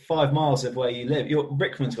 5 miles of where you live. You're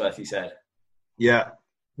Rickmansworth, you said. Yeah.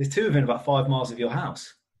 There's two within about 5 miles of your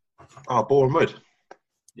house. Oh, Boreham Wood.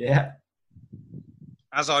 Yeah.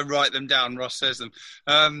 As I write them down, Ross says them.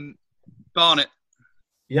 Barnet.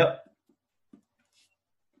 Yep.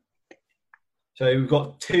 So we've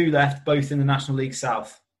got two left, both in the National League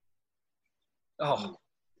South. Oh,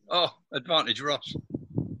 advantage, Ross.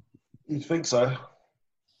 You think so?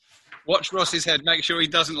 Watch Ross's head. Make sure he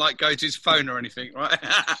doesn't go to his phone or anything, right?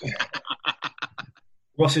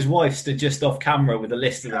 Ross's wife stood just off camera with a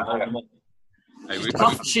list of them holding them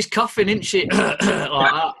up. She's coughing, isn't she? Like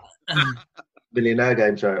that. Millionaire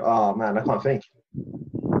game show. Oh man, I can't think.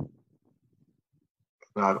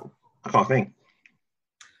 No, I can't think.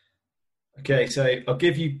 Okay, so I'll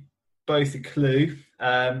give you both a clue.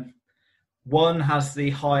 One has the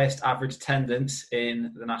highest average attendance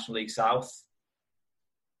in the National League South,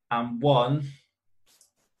 and one,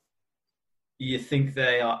 you think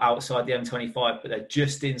they are outside the M25, but they're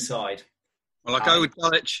just inside. Well, I'll go with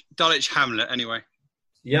Dulwich Hamlet anyway.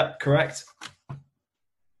 Yep, correct.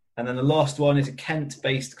 And then the last one is a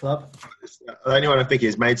Kent-based club. The only one I think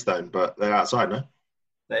is Maidstone, but they're outside, no?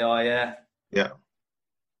 They are, yeah. Yeah.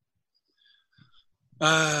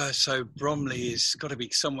 So Bromley has got to be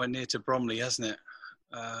somewhere near to Bromley, hasn't it?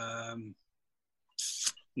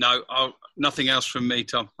 No, nothing else from me,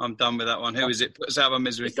 Tom. I'm done with that one. Who is it? Put us out of our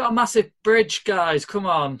misery. It's got a massive bridge, guys. Come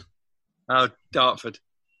on. Oh, Dartford.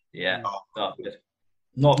 Yeah, Dartford.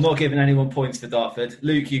 Not giving anyone points for Dartford.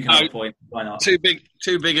 Luke, you can have a point. Why not? Too big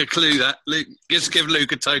a clue, that. Luke, just give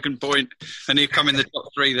Luke a token point, and he'll come in the top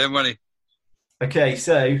three then, won't he? Okay,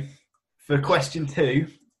 so for question 2,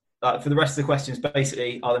 for the rest of the questions,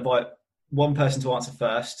 basically, I'll invite one person to answer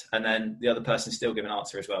first, and then the other person still give an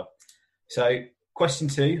answer as well. So question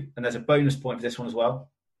 2, and there's a bonus point for this one as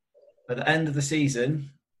well. At the end of the season,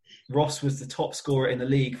 Ross was the top scorer in the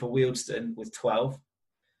league for Wealdstone with 12.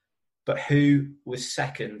 But who was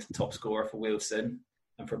second top scorer for Wealdstone?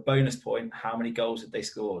 And for a bonus point, how many goals had they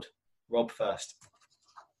scored? Rob first.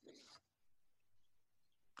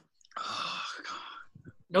 Oh,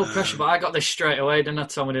 God. No pressure, but I got this straight away, didn't I,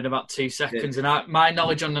 Tom? Within about 2 seconds. Yeah. And my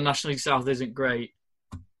knowledge on the National League South isn't great.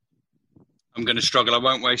 I'm going to struggle. I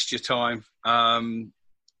won't waste your time. I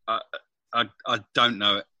don't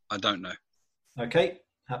know it. I don't know. Okay,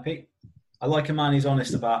 happy. I like a man who's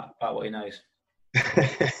honest about what he knows.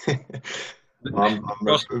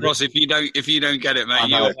 Ross, if you don't get it, mate,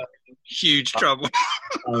 you're in huge trouble.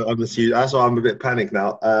 That's why I'm a bit panicked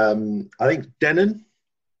now. I think Denon.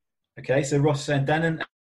 Okay, so Ross saying Denon.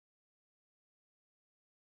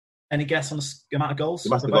 Any guess on the amount of goals? He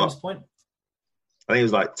must have bonus got. Point? I think it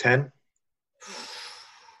was like 10.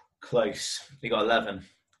 Close. You got 11.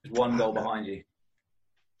 There's one goal behind you.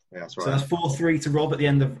 Yeah, that's right. So that's 4-3 to Rob at the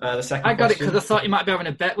end of the second I got question. it because I thought you might be having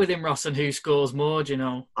a bet with him, Ross, on who scores more, do you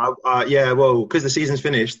know? Yeah, well, because the season's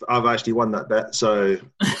finished, I've actually won that bet. So,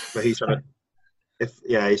 but he's trying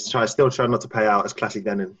to, still trying not to pay out as classic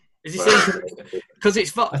Denon. Is he saying because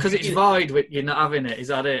it's void with you not having it? Is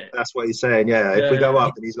that it? That's what he's saying. Yeah, if we go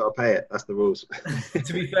up, then he's got to pay it. That's the rules.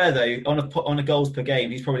 To be fair, though, on a goals per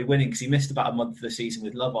game, he's probably winning because he missed about a month of the season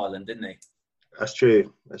with Love Island, didn't he? That's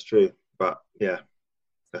true. But yeah,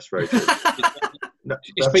 that's very true. No,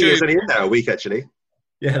 It's I think he was true. only in there a week actually.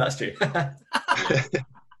 Yeah, that's true.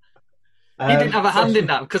 You didn't have a hand in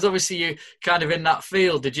that because obviously you kind of in that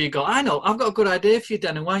field. Did you go? I know, I've got a good idea for you,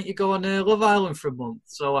 Dan. And why don't you go on Love Island for a month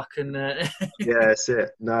so I can? Yeah, that's it.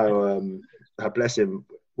 No, bless him.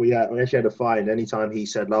 We actually had a fine anytime he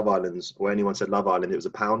said Love Islands or anyone said Love Island. It was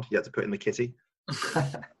 £1 you had to put in the kitty.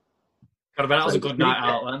 God, I bet that was a good night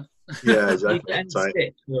out then. Yeah, You exactly. get So,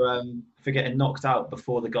 stick for getting knocked out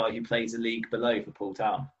before the guy who plays the league below for Paul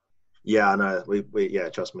Town. yeah, I know. We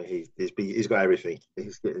trust me. He's got everything.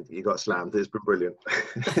 He got slammed. It's been brilliant.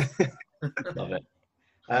 Love it.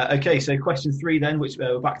 Okay, so question 3 then, which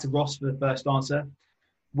we're back to Ross for the first answer.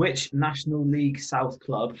 Which National League South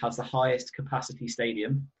club has the highest capacity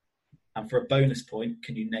stadium? And for a bonus point,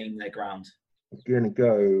 can you name their ground? I'm going to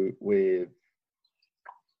go with.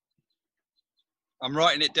 I'm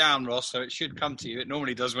writing it down, Ross, so it should come to you. It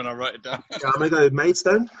normally does when I write it down. Yeah, I'm going to go with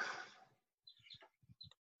Maidstone.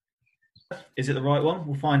 Is it the right one?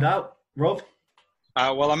 We'll find out. Rob?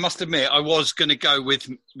 Well, I must admit, I was going to go with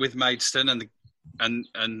Maidstone, and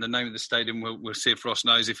the name of the stadium. We'll see if Ross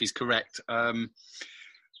knows if he's correct.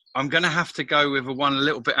 I'm going to have to go with one a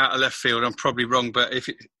little bit out of left field. I'm probably wrong, but if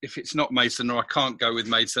it's not Maidstone or I can't go with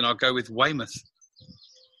Maidstone, I'll go with Weymouth.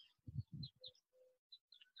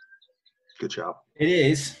 Good job. It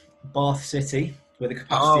is Bath City with a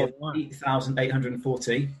capacity of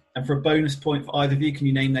 8,840. And for a bonus point for either of you, can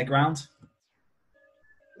you name their ground?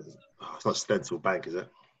 Oh, it's not Stencil Bank, is it?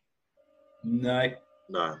 No.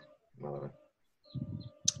 No.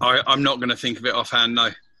 I'm not going to think of it offhand, no.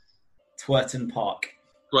 Twerton Park.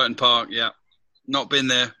 Twerton Park, yeah. Not been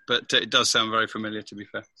there, but it does sound very familiar, to be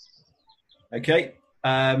fair. Okay.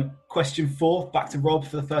 Question 4, back to Rob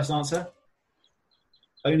for the first answer.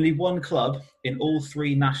 Only one club in all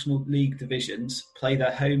 3 National League divisions play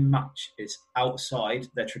their home matches outside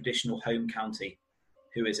their traditional home county.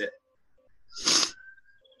 Who is it?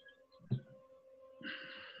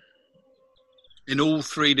 In all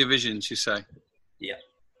 3 divisions, you say? Yeah.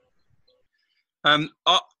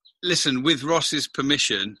 Listen, with Ross's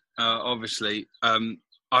permission, obviously,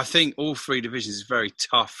 I think all 3 divisions is very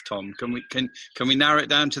tough, Tom. Can we narrow it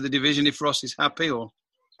down to the division if Ross is happy, or?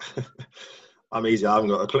 I'm easy. I haven't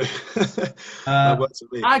got a clue.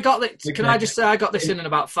 I got it. Can I just say I got this in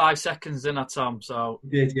about 5 seconds, didn't I, Tom? So you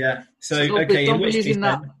did, yeah. So don't okay, be using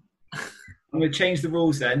that. I'm going to change the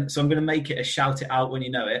rules then. So I'm going to make it a shout it out when you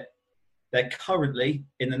know it. They're currently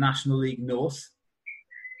in the National League North,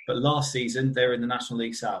 but last season they were in the National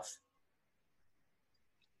League South.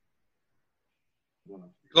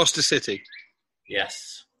 Gloucester City.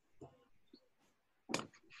 Yes.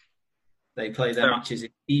 They play their matches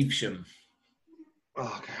in Evesham.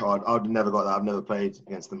 Oh, God, I'd never got that. I've never played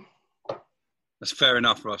against them. That's fair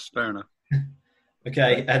enough, Ross. Fair enough.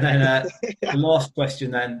 Okay, and then the last question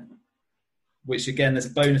then, which again, there's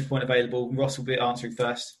a bonus point available. Ross will be answering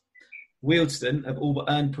first. Wealdstone have all but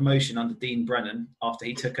earned promotion under Dean Brennan after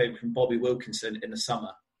he took over from Bobby Wilkinson in the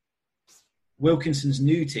summer. Wilkinson's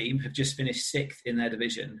new team have just finished 6th in their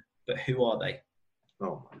division, but who are they?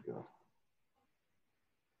 Oh, my God.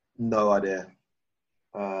 No idea.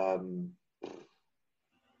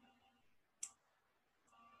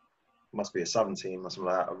 Must be a Southern team or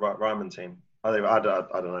something like that, a Ryman team. I don't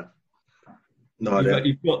know. No idea.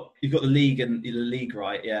 You've got the league and the league,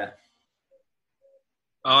 right? Yeah.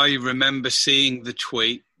 I remember seeing the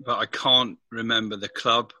tweet, but I can't remember the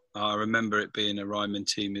club. I remember it being a Ryman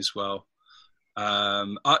team as well.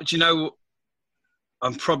 Do you know?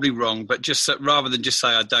 I'm probably wrong, but just rather than just say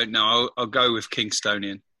I don't know, I'll go with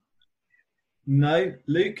Kingstonian. No,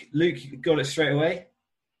 Luke got it straight away.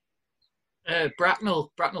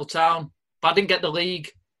 Bracknell Town. But I didn't get the league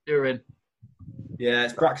they're in. Yeah,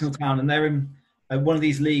 it's Bracknell Town, and they're in one of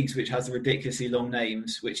these leagues which has the ridiculously long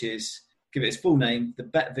names, which is, give it its full name, the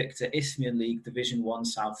Bet Victor Isthmian League Division 1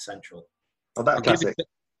 South Central. Oh, that's classic.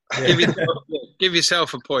 Give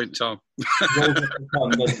yourself a point, Tom.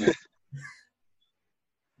 Doesn't it?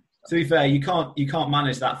 To be fair, you can't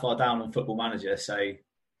manage that far down on Football Manager, so...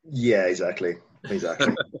 Yeah, exactly.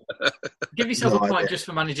 Give yourself a point just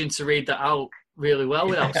for managing to read that out really well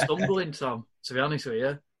without stumbling, Tom, to be honest with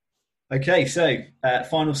you. Okay, so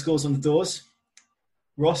final scores on the doors.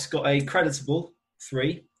 Ross got a creditable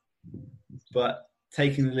 3, but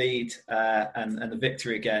taking the lead and the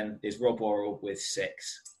victory again is Rob Worrell with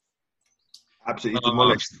 6. Absolutely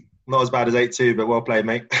demolished. Not as bad as 8-2, but well played,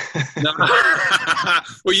 mate. No.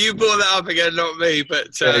 Well, you brought that up again, not me. But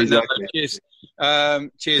yeah, exactly. no, cheers.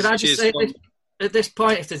 Cheers. Can I just say at this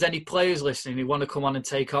point, if there's any players listening who want to come on and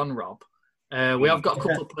take on Rob, we have got a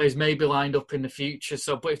couple of players maybe lined up in the future.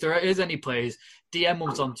 So, but if there is any players, DM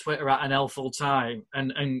us on Twitter at @NLFullTime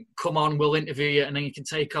and come on, we'll interview you, and then you can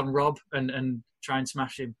take on Rob and try and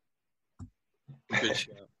smash him.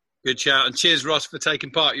 Good shout, and cheers, Ross, for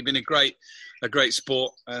taking part. You've been a great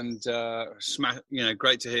sport, and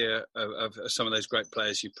great to hear of some of those great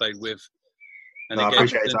players you played with. And I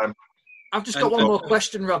appreciate your time. I've just got one more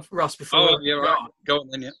question, Ross. Before right. Go on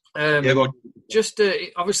then, yeah. Go on. Just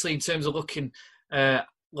obviously in terms of looking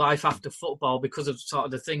life after football, because of sort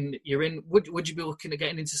of the thing that you're in, would you be looking at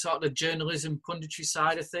getting into sort of the journalism, punditry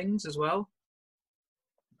side of things as well?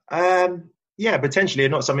 Yeah, potentially.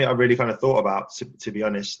 Not something I really kind of thought about, to be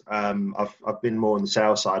honest. I've been more on the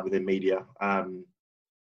sales side within media.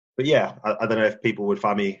 But yeah, I don't know if people would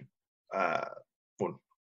find me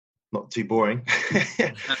not too boring.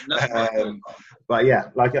 But yeah,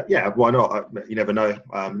 why not? You never know.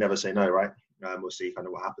 Never say no, right? We'll see kind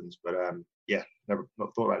of what happens. But yeah, never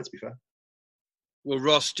not thought about it, to be fair. Well,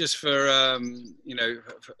 Ross, just for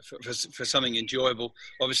for something enjoyable.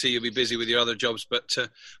 Obviously, you'll be busy with your other jobs, but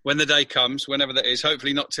when the day comes, whenever that is,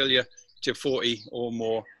 hopefully not till you're 40 or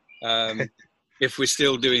more. If we're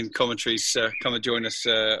still doing commentaries, come and join us,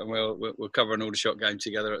 and we'll cover an Aldershot game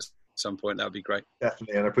together at some point. That'd be great.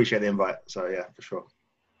 Definitely, and I appreciate the invite. So yeah, for sure.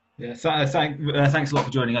 Yeah, thanks a lot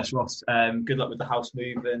for joining us, Ross. Good luck with the house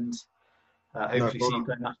move, and hopefully see you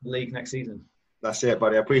play National League next season. That's it,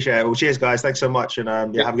 buddy. I appreciate it. Well, cheers, guys. Thanks so much, and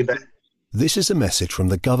have a good day. This is a message from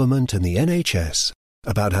the government and the NHS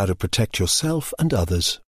about how to protect yourself and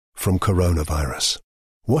others from coronavirus.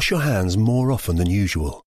 Wash your hands more often than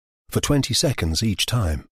usual, for 20 seconds each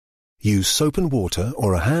time. Use soap and water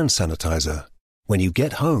or a hand sanitizer when you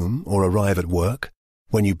get home or arrive at work,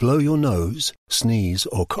 when you blow your nose, sneeze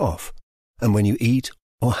or cough, and when you eat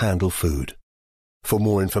or handle food. For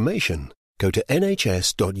more information, go to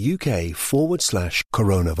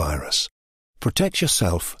nhs.uk/coronavirus. Protect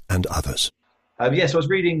yourself and others. Yes, I was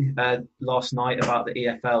reading last night about the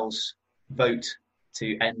EFL's vote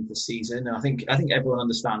to end the season, and I think everyone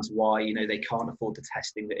understands why. They can't afford the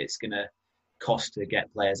testing that it's going to cost to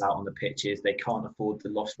get players out on the pitches. They can't afford the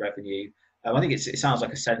lost revenue. I think it sounds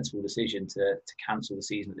like a sensible decision to cancel the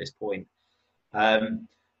season at this point. And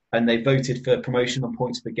they voted for promotion on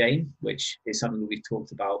points per game, which is something that we've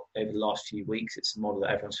talked about over the last few weeks. It's a model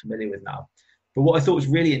that everyone's familiar with now. But what I thought was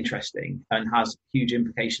really interesting and has huge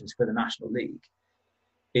implications for the National League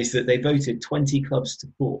is that they voted 20 clubs to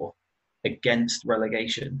 4 against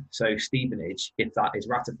relegation. So Stevenage, if that is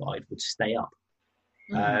ratified, would stay up.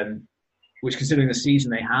 Which, considering the season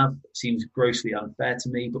they have, seems grossly unfair to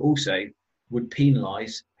me, but also would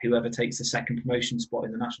penalise whoever takes the second promotion spot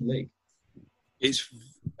in the National League.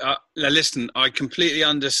 Listen, I completely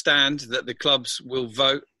understand that the clubs will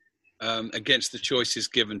vote against the choices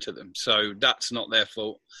given to them. So that's not their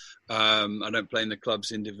fault. I don't blame the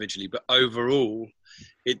clubs individually. But overall,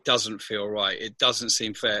 it doesn't feel right. It doesn't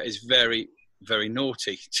seem fair. It's very, very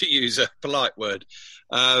naughty, to use a polite word.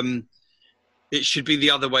 It should be the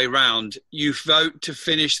other way round. You vote to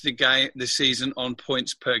finish the season on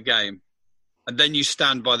points per game, and then you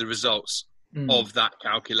stand by the results of that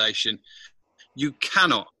calculation. You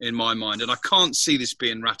cannot, in my mind, and I can't see this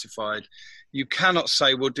being ratified, you cannot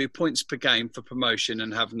say we'll do points per game for promotion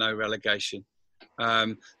and have no relegation.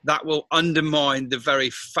 That will undermine the very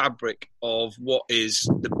fabric of what is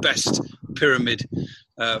the best pyramid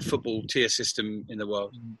football tier system in the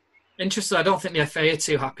world. Interesting. I don't think the FA are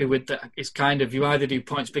too happy with that. It's kind of, you either do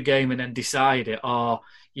points per game and then decide it, or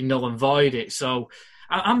you null and void it. So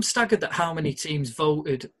I'm staggered at how many teams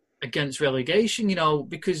voted against relegation,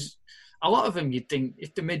 because a lot of them, you'd think,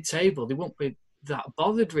 if they're mid-table, they won't be that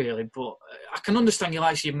bothered, really. But I can understand your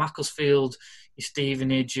Macclesfield, your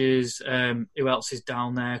Stevenages, who else is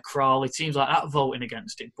down there, Crawley, teams like that voting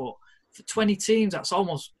against it. But for 20 teams, that's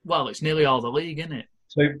almost, it's nearly all the league, isn't it?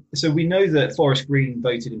 So we know that Forest Green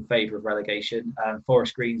voted in favour of relegation.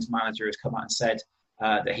 Forest Green's manager has come out and said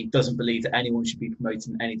that he doesn't believe that anyone should be promoted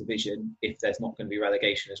in any division if there's not going to be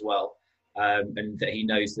relegation as well. And that he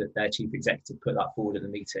knows that their chief executive put that forward at the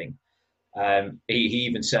meeting. He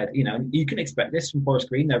even said, you can expect this from Forest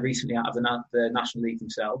Green. They're recently out of the National League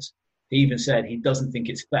themselves. He even said he doesn't think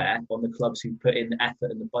it's fair on the clubs who put in the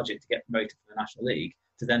effort and the budget to get promoted to the National League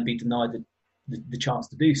to then be denied the chance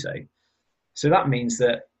to do so. So that means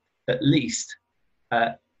that at least,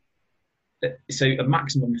 so a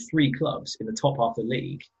maximum of 3 clubs in the top half of the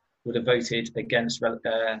league would have voted against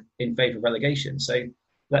in favour of relegation. So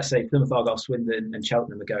let's say Plymouth Argyle, Swindon and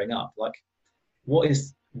Cheltenham are going up.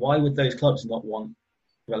 Why would those clubs not want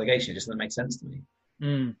relegation? It just doesn't make sense to me.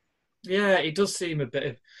 Yeah, it does seem a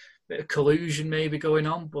bit of collusion maybe going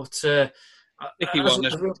on, but as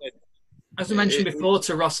I mentioned before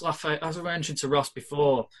to Ross, the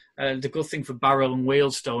good thing for Barrow and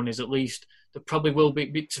Wealdstone is at least there probably will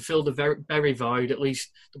be, to fill the Bury void, at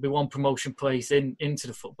least there'll be one promotion place into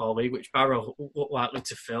the Football League, which Barrow look likely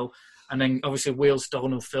to fill. And then obviously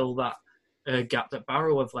Wealdstone will fill that gap that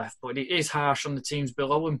Barrow have left. But it is harsh on the teams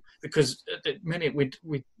below them because at the minute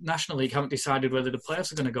with National League haven't decided whether the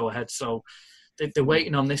playoffs are going to go ahead. So they're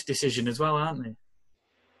waiting on this decision as well, aren't they?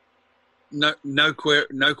 No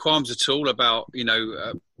qualms at all about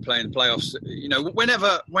playing playoffs.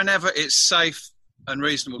 Whenever it's safe and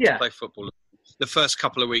reasonable to play football, the first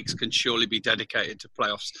couple of weeks can surely be dedicated to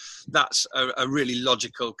playoffs. That's a really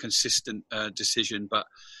logical, consistent decision. But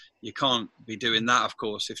you can't be doing that, of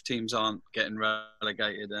course, if teams aren't getting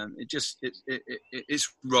relegated. It's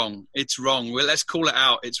wrong. It's wrong. Well, let's call it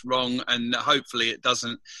out. It's wrong, and hopefully it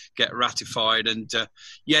doesn't get ratified. And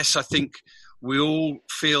yes, I think we all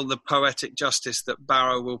feel the poetic justice that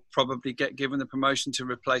Barrow will probably get given the promotion to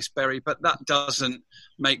replace Bury, but that doesn't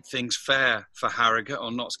make things fair for Harrogate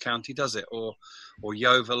or Notts County, does it? Or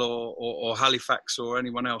Yeovil or Halifax or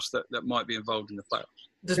anyone else that might be involved in the playoffs.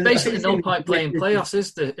 There's basically no point playing playoffs,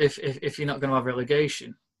 is there, if you're not going to have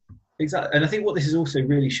relegation? Exactly. And I think what this has also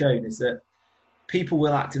really shown is that people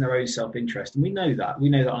will act in their own self-interest. And we know that. We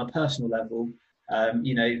know that on a personal level,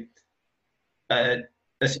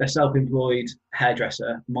 a self-employed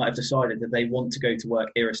hairdresser might have decided that they want to go to work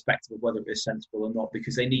irrespective of whether it is sensible or not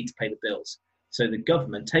because they need to pay the bills. So the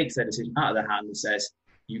government takes their decision out of their hand and says,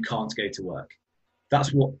 you can't go to work.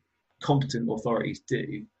 That's what competent authorities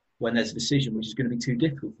do when there's a decision which is going to be too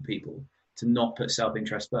difficult for people to not put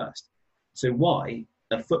self-interest first. So why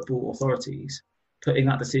are football authorities putting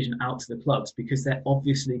that decision out to the clubs? Because they're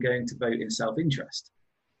obviously going to vote in self-interest.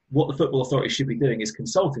 What the football authorities should be doing is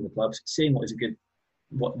consulting the clubs, seeing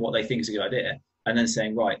what they think is a good idea, and then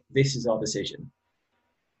saying, right, this is our decision.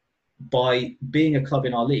 By being a club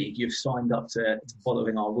in our league, you've signed up to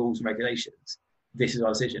following our rules and regulations. This is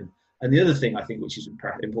our decision. And the other thing I think which is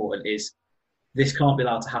important is this can't be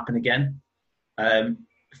allowed to happen again.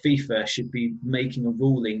 FIFA should be making a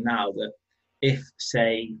ruling now that if,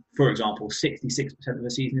 say, for example, 66% of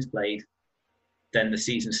the season is played, then the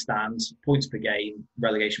season stands, points per game,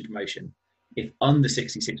 relegation, promotion. If under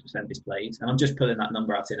 66% is played, and I'm just pulling that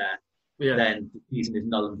number out in air, then the season is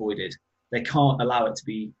null and voided. They can't allow it to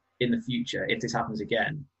be in the future, if this happens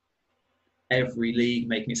again, every league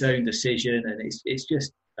making its own decision, and it's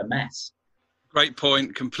just a mess. Great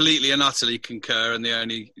point. Completely and utterly concur. And the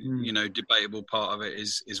only debatable part of it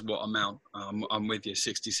is what amount. I'm with you.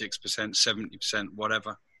 66%, 70%,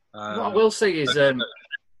 whatever. What I will say is,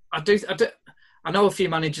 I know a few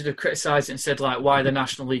managers have criticised it and said, like, why the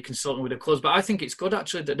National League consulting with the clubs? But I think it's good,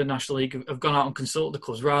 actually, that the National League have gone out and consulted the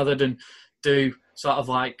clubs rather than do sort of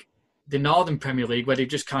like the Northern Premier League, where they've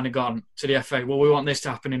just kind of gone to the FA, well, we want this to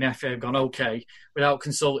happen, and the FA have gone, okay, without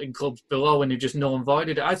consulting clubs below, and they've just null and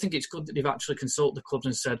voided it. I think it's good that they've actually consulted the clubs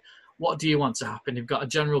and said, what do you want to happen? They've got a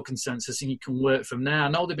general consensus and you can work from there. I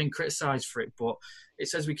know they've been criticised for it, but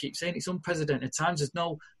it's, as we keep saying, it's unprecedented times. There's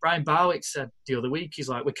no, Brian Barwick said the other week, he's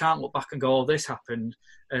like, we can't look back and go, oh, this happened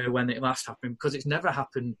when it last happened, because it's never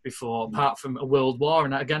happened before, apart from a world war.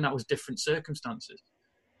 And again, that was different circumstances.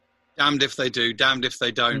 Damned if they do, damned if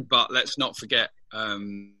they don't. But let's not forget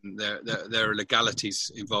there are legalities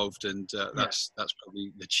involved, and that's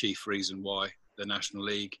probably the chief reason why the National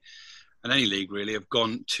League and any league really have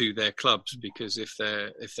gone to their clubs, because if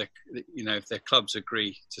their clubs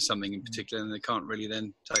agree to something in particular, then they can't really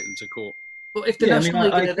then take them to court. Well, if the National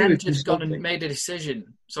League had then just gone and made a decision,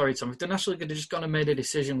 sorry Tom, if the National League had just gone and made a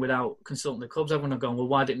decision without consulting the clubs, everyone would have gone, well,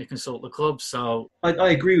 why didn't they consult the clubs? So I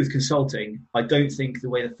agree with consulting. I don't think the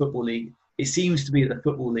way the Football League, it seems to be that the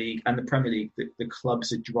Football League and the Premier League, the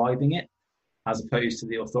clubs are driving it as opposed to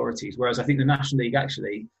the authorities. Whereas I think the National League,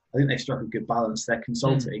 actually, I think they've struck a good balance. They're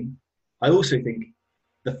consulting. I also think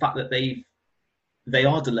the fact that they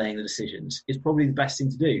are delaying the decisions is probably the best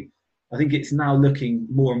thing to do. I think it's now looking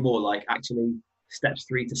more and more like actually steps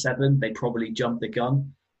 3 to 7, they probably jumped the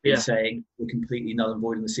gun in saying we're completely null and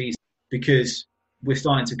void in the season, because we're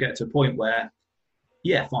starting to get to a point where,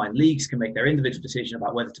 fine, leagues can make their individual decision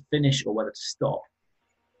about whether to finish or whether to stop.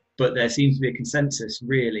 But there seems to be a consensus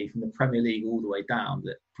really from the Premier League all the way down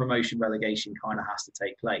that promotion relegation kind of has to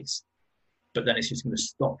take place. But then it's just going to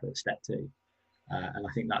stop at step 2. And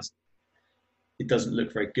I think it doesn't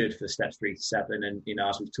look very good for steps 3 to 7. And,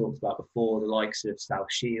 as we've talked about before, the likes of South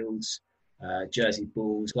Shields, Jersey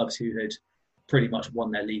Bulls, clubs who had pretty much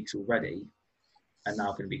won their leagues already are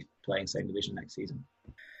now going to be playing same division next season.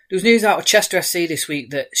 There was news out of Chester SC this week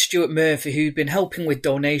that Stuart Murphy, who'd been helping with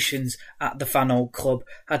donations at the Fano Club,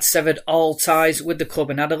 had severed all ties with the club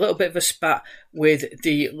and had a little bit of a spat with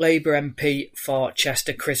the Labour MP for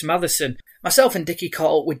Chester, Chris Matheson. Myself and Dickie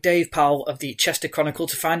caught up with Dave Powell of the Chester Chronicle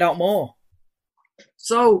to find out more.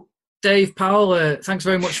 So, Dave Powell, thanks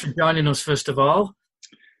very much for joining us, first of all.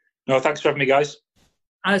 No, thanks for having me, guys.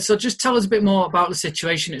 So just tell us a bit more about the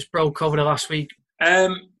situation that's broke over the last week.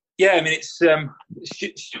 It's to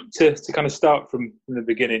kind of start from the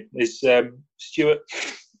beginning. Stuart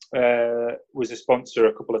was a sponsor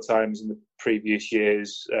a couple of times in the previous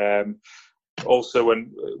years. Also,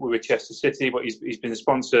 when we were Chester City, but he's been a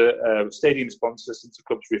sponsor, stadium sponsor since the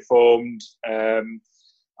club's reformed.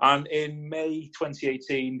 And in May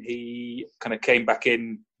 2018, he kind of came back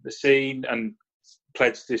in the scene and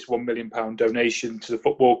pledged this £1 million donation to the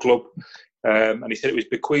football club. And he said it was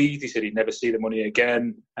bequeathed. He said he'd never see the money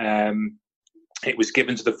again. It was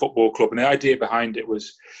given to the football club. And the idea behind it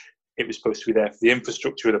was supposed to be there for the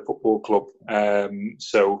infrastructure of the football club.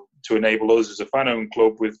 So to enable us as a fan-owned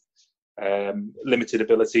club with limited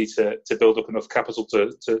ability to build up enough capital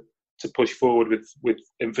to push forward with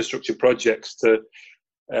infrastructure projects, to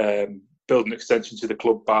build an extension to the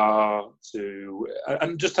club bar,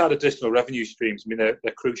 and just add additional revenue streams. I mean,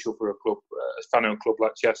 they're crucial for a club, a fan-owned club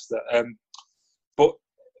like Chester. But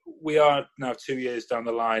we are now 2 years down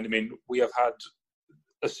the line. I mean, we have had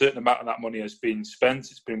a certain amount of that money has been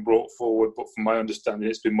spent. It's been brought forward, but from my understanding,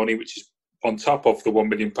 it's been money which is on top of the £1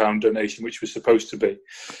 million donation, which was supposed to be.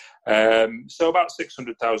 So about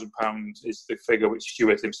 £600,000 is the figure which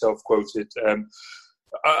Stuart himself quoted.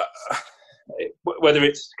 Whether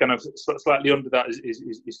it's kind of slightly under that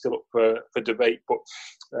is still up for debate, but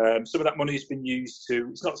some of that money has been used to.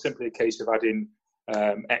 It's not simply a case of adding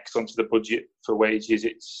X onto the budget for wages.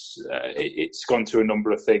 It's gone to a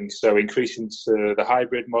number of things. So increasing to the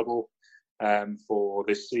hybrid model for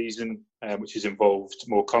this season, which has involved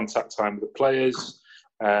more contact time with the players.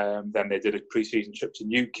 Then they did a pre-season trip to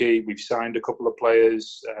Newquay. We've signed a couple of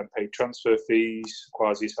players, paid transfer fees,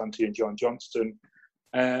 Kwasi Asante and John Johnston.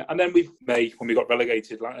 And then when we got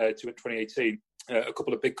relegated to 2018, a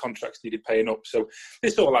couple of big contracts needed paying up. So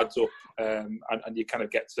this all adds up, and you kind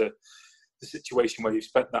of get to the situation where you've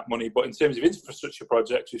spent that money. But in terms of infrastructure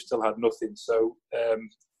projects, we've still had nothing. So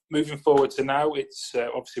moving forward to now, it's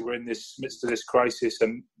obviously we're in this midst of this crisis,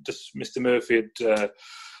 and just Mr. Murphy had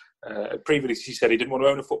previously said he didn't want to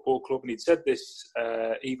own a football club, and he'd said this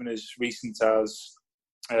even as recent as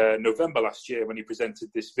November last year when he presented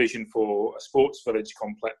this vision for a sports village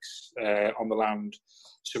complex on the land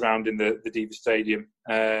surrounding the Diva Stadium.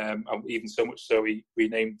 Even so much so he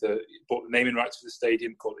bought the naming rights for the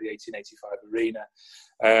stadium, called it the 1885 Arena.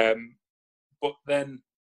 But then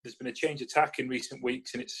there's been a change of tack in recent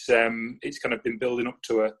weeks, and it's kind of been building up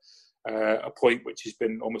to a point which has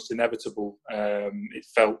been almost inevitable. It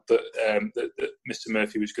felt that Mr.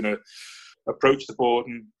 Murphy was going to approach the board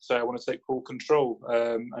and say, I want to take full control.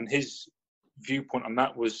 And his viewpoint on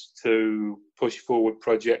that was to push forward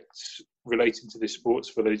projects relating to this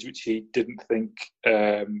sports village, which he didn't think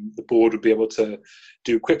the board would be able to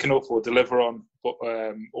do quick enough or deliver on. But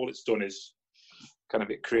all it's done is kind of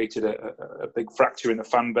it created a big fracture in the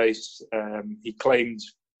fan base. He claimed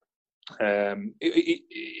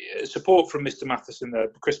support from Mr. Matheson,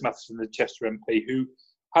 Chris Matheson, the Chester MP, who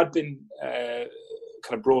had been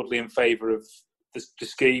kind of broadly in favour of the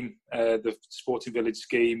scheme, the Sporting Village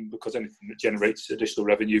scheme, because anything that generates additional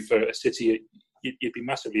revenue for a city, you'd be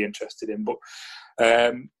massively interested in. But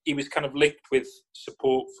he was kind of linked with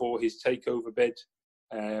support for his takeover bid.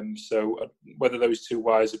 So whether those two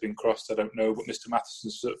wires have been crossed, I don't know. But Mr.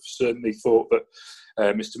 Matheson certainly thought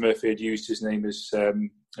that Mr. Murphy had used his name as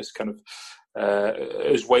kind of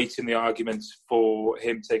as weight in the argument for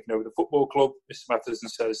him taking over the football club. Mr. Matheson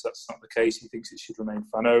says that's not the case. He thinks it should remain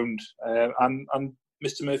fan-owned. And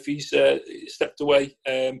Mr. Murphy's stepped away.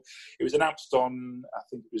 It was announced on, I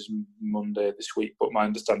think it was Monday this week, but my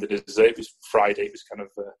understanding is that it was Friday. It was kind of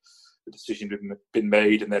the decision had been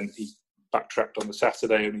made, and then he backtracked on the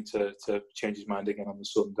Saturday only to change his mind again on the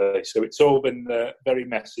Sunday. So it's all been very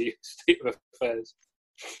messy state of affairs.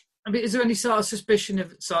 I mean, is there any sort of suspicion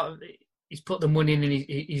of he's put the money in and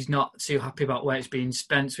he's not too happy about where it's being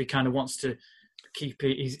spent, so he kind of wants to keep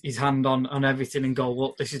his hand on everything and go,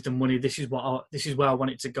 look, this is the money, this is where I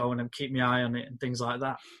want it to go, and keep my eye on it and things like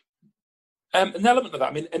that? An element of that.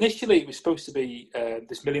 I mean, initially it was supposed to be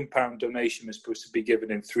this £1 million donation was supposed to be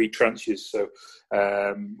given in 3 tranches, so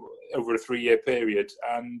over a 3-year period,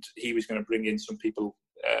 and he was going to bring in some people,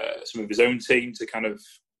 some of his own team, to kind of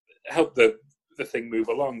help the thing move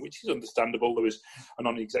along, which is understandable. There was a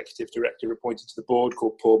non-executive director appointed to the board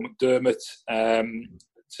called Paul McDermott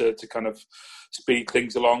to kind of speed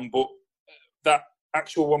things along, but that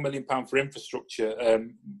actual £1 million for infrastructure,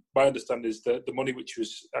 my understanding is that the money which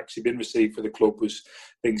was actually been received for the club was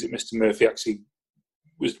things that Mr. Murphy actually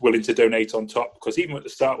was willing to donate on top, because even at the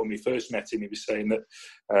start when we first met him, he was saying that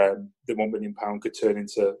the £1 million could turn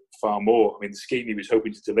into far more. I mean, the scheme he was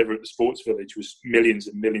hoping to deliver at the Sports Village was millions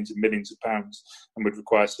and millions and millions of pounds, and would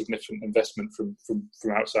require significant investment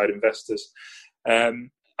from outside investors.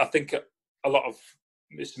 I think a lot of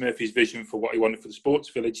Mr. Murphy's vision for what he wanted for the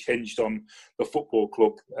Sports Village hinged on the football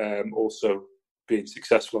club also being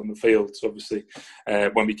successful on the field. So obviously,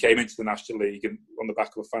 when we came into the National League and on the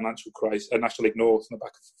back of a financial crisis, National League North, on the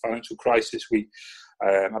back of a financial crisis, we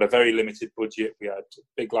had a very limited budget. We had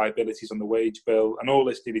big liabilities on the wage bill, and all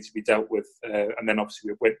this needed to be dealt with. And then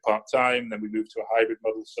obviously we went part-time, then we moved to a hybrid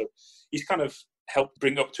model. So he's kind of helped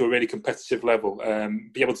bring up to a really competitive level,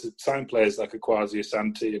 be able to sign players like Kwasi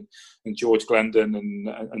Asante and George Glendon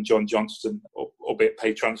and John Johnston, albeit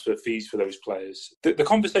pay transfer fees for those players. The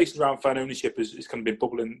conversation around fan ownership has kind of been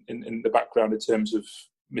bubbling in the background in terms of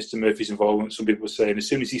Mr. Murphy's involvement. Some people were saying as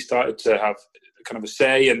soon as he started to have kind of a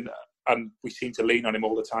say, and we seem to lean on him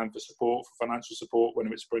all the time for support, for financial support, when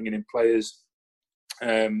it was bringing in players,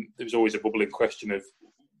 there was always a bubbling question of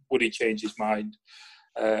would he change his mind?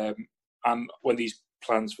 And when these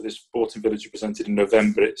plans for this sporting village were presented in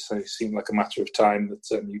November, it seemed like a matter of time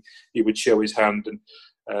that he would show his hand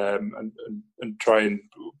and try and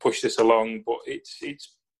push this along. But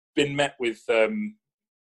it's been met with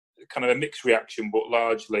kind of a mixed reaction, but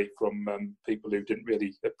largely from people who didn't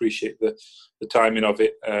really appreciate the timing of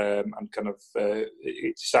it, and kind of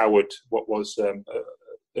it soured what was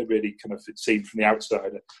a really kind of, it seemed from the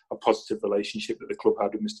outside, a positive relationship that the club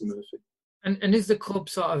had with Mr. Murphy. And is the club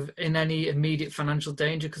sort of in any immediate financial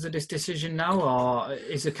danger because of this decision now, or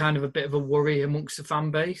is there kind of a bit of a worry amongst the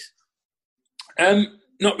fan base?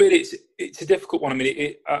 Not really. It's a difficult one. I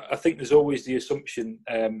mean, I think there's always the assumption,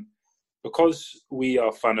 because we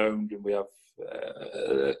are fan owned and we have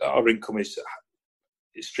our income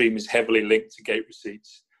stream is heavily linked to gate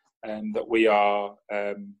receipts, and that we are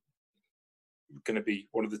going to be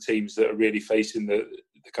one of the teams that are really facing the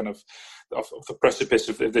kind of the precipice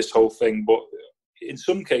of this whole thing. But in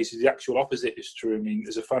some cases, the actual opposite is true. I mean,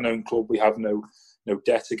 as a fan-owned club, we have no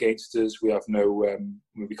debt against us. We have no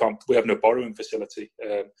borrowing facility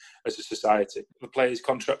as a society. The players'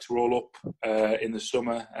 contracts were all up in the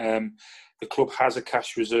summer. The club has a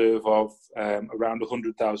cash reserve of around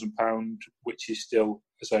 £100,000, which is still,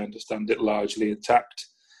 as I understand it, largely intact.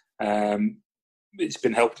 It's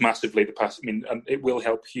been helped massively the past. I mean, and it will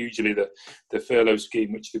help hugely. The furlough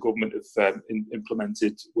scheme, which the government have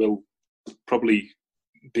implemented, will probably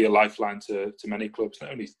be a lifeline to many clubs,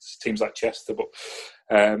 not only teams like Chester, but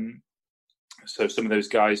so some of those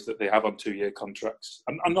guys that they have on 2-year contracts,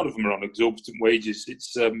 and none of them are on exorbitant wages.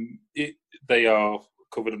 They are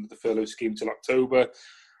covered under the furlough scheme till October,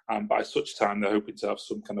 and by such time they're hoping to have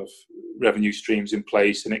some kind of revenue streams in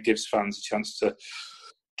place, and it gives fans a chance to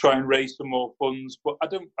try and raise some more funds. But I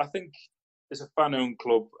think as a fan-owned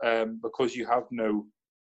club, because you have no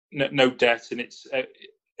debt and it's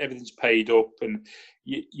everything's paid up, and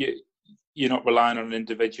you're not relying on an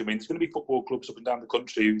individual. I mean, there's going to be football clubs up and down the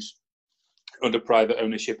country who's under private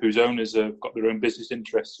ownership, whose owners have got their own business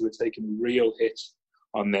interests, who are taking a real hit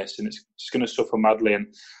on this, and it's going to suffer badly.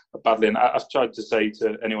 And I've tried to say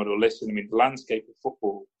to anyone who will listen, I mean, the landscape of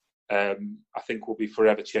football, I think, will be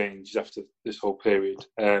forever changed after this whole period.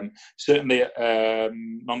 Certainly at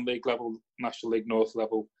non-league level, National League North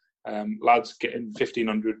level, lads getting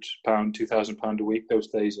 £1,500, £2,000 a week, those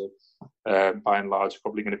days are by and large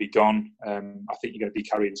probably going to be gone. I think you're going to be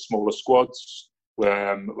carrying smaller squads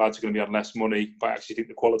where lads are going to be on less money, but I actually think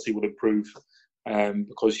the quality will improve,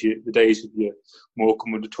 because the days of your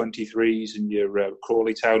Morecambe under 23s and your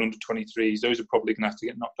Crawley Town under 23s, those are probably going to have to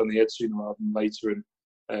get knocked on the head sooner rather than later. And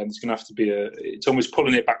there's going to have to be it's almost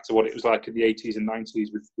pulling it back to what it was like in the 80s and 90s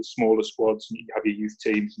with smaller squads, and you have your youth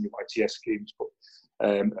teams and your YTS schemes. But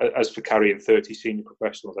as for carrying 30 senior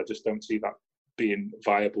professionals, I just don't see that being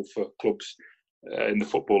viable for clubs in the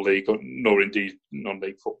Football League, nor indeed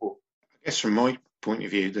non-league football. I guess from my point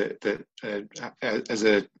of view, that as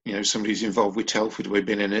a somebody who's involved with Telford, we've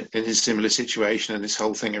been in a similar situation, and this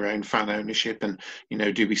whole thing around fan ownership, and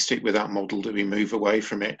do we stick with that model? Do we move away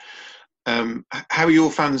from it? How are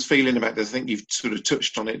your fans feeling about this? I think you've sort of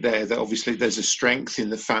touched on it there, that obviously there's a strength in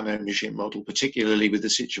the fan ownership model, particularly with the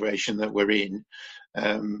situation that we're in,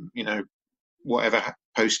 whatever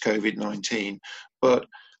post-COVID-19. But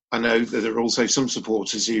I know that there are also some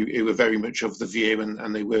supporters who are very much of the view,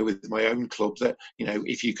 and they were with my own club, that,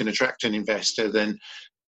 if you can attract an investor, then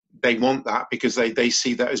they want that because they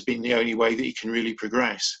see that as being the only way that you can really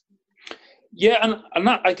progress. Yeah, and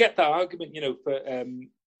that, I get that argument, but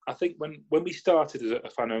I think when we started as a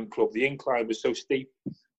fan-owned club, the incline was so steep,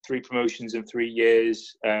 3 promotions in 3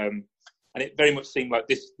 years, and it very much seemed like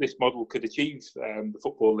this model could achieve the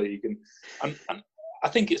Football League. And I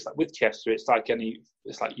think it's like with Chester, it's like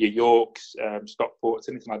your Yorks, Stockports,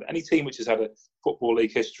 anything like that. Any team which has had a Football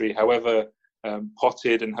League history, however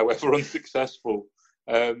potted and however unsuccessful,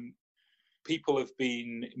 people have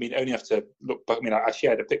been. I mean, only have to look back. I mean, I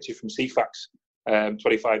shared a picture from CFAX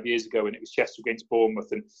 25 years ago, and it was Chester against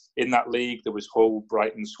Bournemouth, and in that league there was Hull,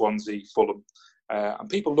 Brighton, Swansea, Fulham, and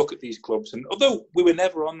people look at these clubs, and although we were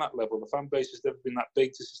never on that level, the fan base has never been that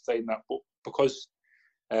big to sustain that, but because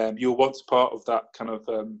you were once part of that kind of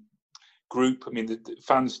group, I mean, the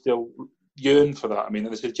fans still yearn for that. I mean,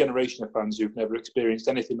 there's a generation of fans who've never experienced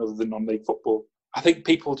anything other than non-league football. I think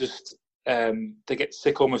people just they get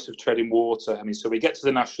sick almost of treading water. I mean, so we get to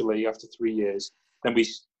the National League after 3 years, then we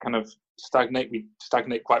kind of stagnate. We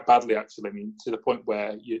stagnate quite badly, actually. I mean, to the point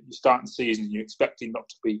where you're starting the season and you're expecting not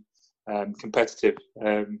to be competitive.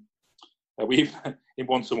 We've in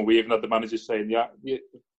one summer we even had the manager saying,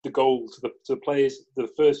 the goal to the players, the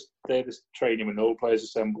first day of this training when all the players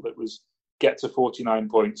assembled, it was get to 49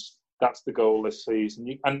 points. That's the goal this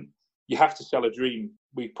season. And you have to sell a dream.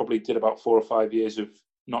 We probably did about 4 or 5 years of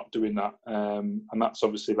not doing that, and that's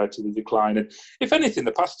obviously led to the decline. And if anything,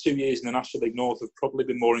 the past 2 years in the National League North have probably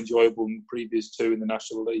been more enjoyable than the previous 2 in the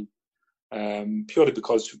National League, purely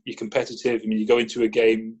because you're competitive. I mean, you go into a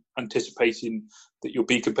game anticipating that you'll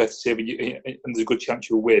be competitive and there's a good chance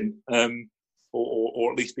you'll win,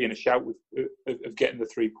 or at least be in a shout of getting the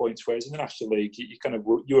 3 points. Whereas in the National League,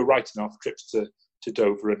 you were writing off trips to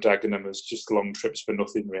Dover and Dagenham as just long trips for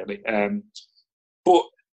nothing, really. But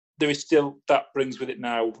there is still, that brings with it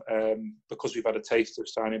now, because we've had a taste of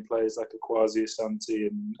signing players like a Kwasi Asante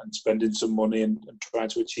and spending some money and trying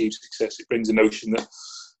to achieve success, it brings a notion that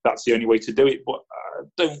that's the only way to do it. But I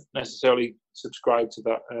don't necessarily subscribe to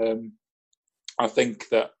that. I think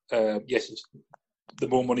that, yes, the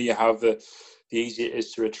more money you have, the easier it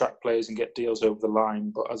is to attract players and get deals over the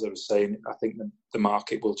line. But as I was saying, I think the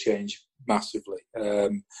market will change massively.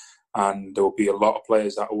 And there will be a lot of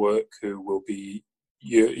players at work who will be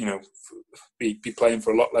be playing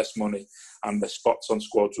for a lot less money, and the spots on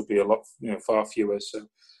squads will be a lot, far fewer. So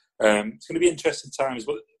it's going to be interesting times.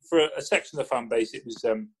 But for a section of the fan base,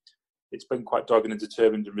 it's been quite dogged and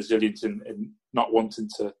determined and resilient in not wanting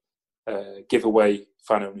to give away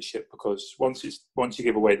fan ownership, because once you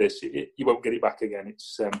give away this, you won't get it back again.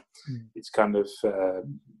 It's kind of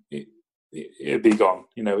it'll be gone.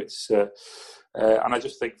 And I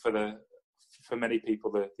just think for many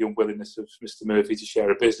people, the unwillingness of Mr. Murphy to share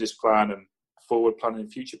a business plan and forward planning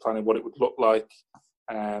and future planning, what it would look like,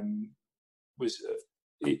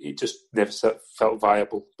 it just never felt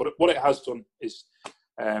viable. But what it has done is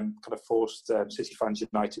kind of forced City Fans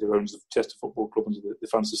United, who owns the Chester Football Club and the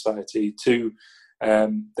Fan Society, to they're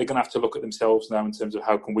going to have to look at themselves now in terms of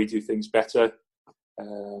how can we do things better,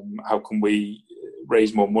 how can we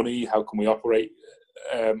raise more money, how can we operate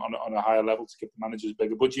on a higher level to give the managers a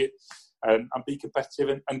bigger budget, and be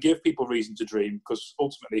competitive and give people reason to dream. Because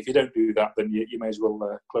ultimately, if you don't do that, then you may as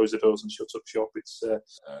well close the doors and shut up shop. It's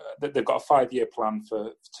they've got a 5-year plan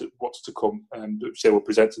for what's to come, which they will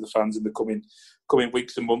present to the fans in the coming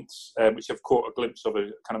weeks and months, which I've caught a glimpse of,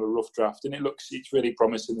 a kind of a rough draft, and it's really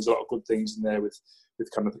promising. There's a lot of good things in there with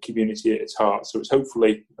kind of the community at its heart. So it's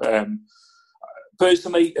hopefully.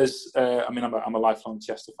 Personally, I'm a lifelong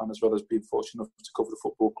Chester fan, as well as being fortunate enough to cover the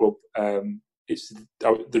football club. It's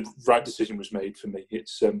the right decision was made for me.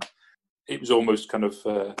 It was almost kind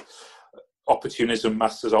of opportunism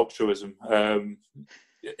masked as altruism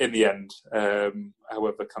in the end.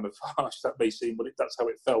 However kind of harsh that may seem, but that's how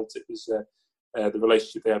it felt. It was the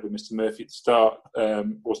relationship they had with Mr. Murphy at the start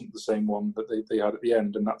wasn't the same one that they had at the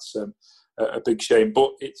end, and that's a big shame.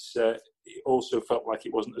 But it also felt like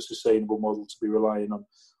it wasn't a sustainable model to be relying on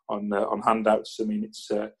handouts. I mean, it's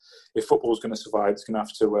if football's going to survive, it's going to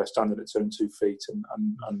have to stand on its own 2 feet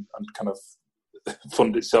and kind of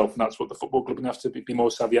fund itself, and that's what the football club going to have to be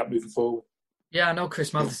more savvy at moving forward. Yeah, I know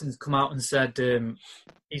Chris Matheson's come out and said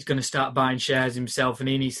he's going to start buying shares himself and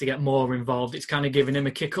he needs to get more involved. It's kind of giving him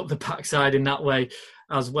a kick up the backside in that way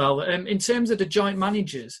as well. In terms of the joint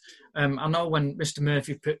managers, I know when Mr.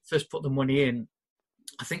 Murphy first put the money in,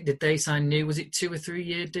 I think did they sign new? Was it 2 or 3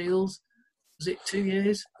 year deals? Was it 2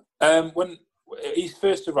 years? When his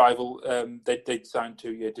first arrival, they'd signed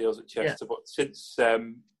 2 year deals at Chester, but since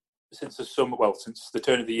the summer, since the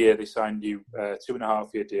turn of the year, they signed new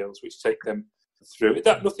 2.5 year deals, which take them through.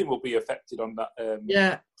 That nothing will be affected on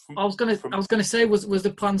that. I was going to say, was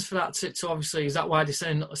the plans for that to obviously, is that why they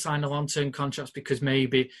signed the long term contracts, because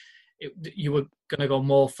maybe you were going to go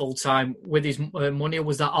more full time with his money, or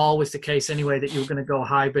was that always the case anyway, that you were going to go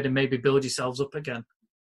hybrid and maybe build yourselves up again?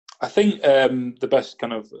 I think the best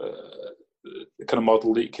kind of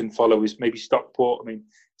model that you can follow is maybe Stockport. I mean,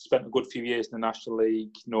 spent a good few years in the National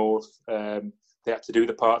League North. They had to do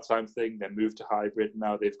the part-time thing, then moved to hybrid.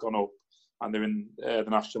 Now they've gone up and they're in the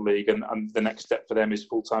National League, and the next step for them is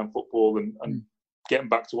full-time football and getting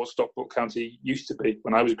back to what Stockport County used to be.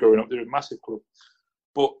 When I was growing up, they're a massive club.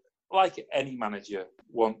 But like any manager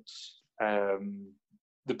wants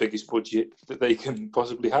the biggest budget that they can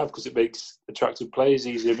possibly have, because it makes attractive players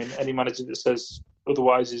easier. I mean, any manager that says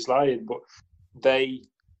otherwise is lying. But they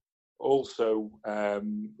also,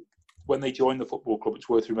 when they joined the football club, it's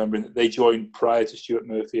worth remembering that they joined prior to Stuart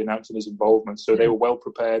Murphy announcing his involvement. So they were well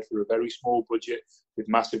prepared for a very small budget with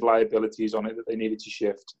massive liabilities on it that they needed to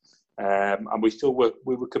shift. And we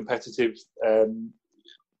were competitive,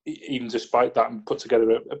 even despite that, and put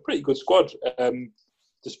together a pretty good squad,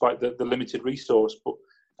 despite the limited resource. But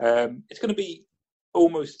it's going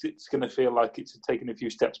to feel like it's taking a few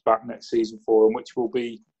steps back next season for them, which will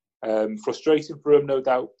be frustrating for them, no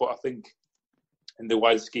doubt. But I think in the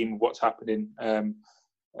wider scheme of what's happening,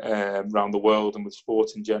 around the world and with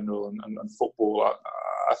sport in general and football,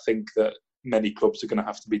 I think that many clubs are going to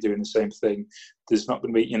have to be doing the same thing. There's not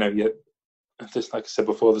going to be, just like I said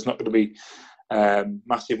before, there's not going to be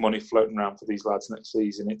massive money floating around for these lads next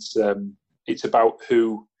season. It's about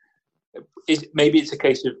who. Maybe it's a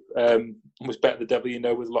case of almost better the devil you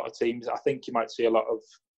know with a lot of teams. I think you might see a lot of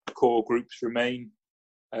core groups remain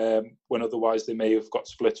when otherwise they may have got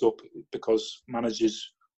split up because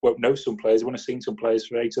managers won't know some players. They won't have seen some players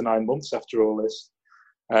for 8 or 9 months after all this.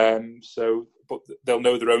 But they'll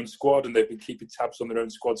know their own squad and they've been keeping tabs on their own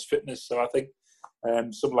squad's fitness. So I think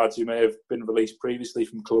some lads who may have been released previously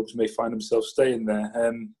from clubs may find themselves staying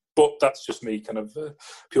there. But that's just me, kind of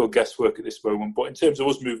pure guesswork at this moment. But in terms of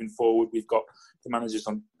us moving forward, we've got the managers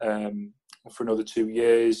on for another 2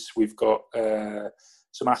 years. We've got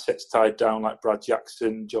some assets tied down like Brad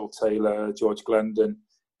Jackson, Joel Taylor, George Glendon.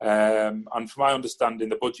 And from my understanding,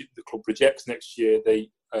 the budget the club projects next year, they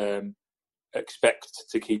expect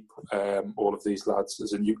to keep all of these lads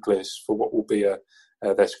as a nucleus for what will be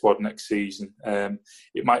their squad next season.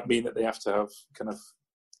 It might mean that they have to have kind of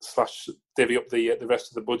divvy up the rest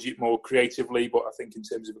of the budget more creatively, but I think in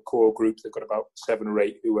terms of a core group, they've got about 7 or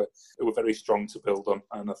 8 who are very strong to build on.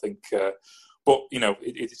 And I think,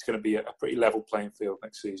 it's going to be a pretty level playing field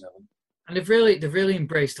next season, I think. And they've really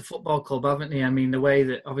embraced the football club, haven't they? I mean, the way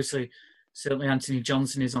that obviously certainly Anthony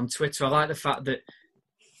Johnson is on Twitter. I like the fact that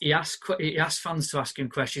he asks fans to ask him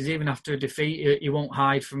questions even after a defeat. He won't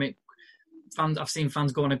hide from it. I've seen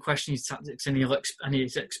fans go on and question his tactics, and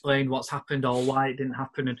he's explained what's happened or why it didn't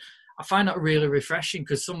happen. And I find that really refreshing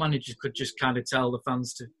because some managers could just kind of tell the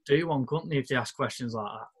fans to do one, couldn't they, if they ask questions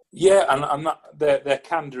like that? Yeah, and that, their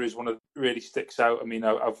candour is one of really sticks out. I mean,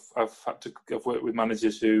 I've worked with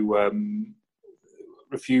managers who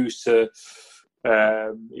refuse to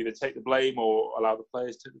either take the blame or allow the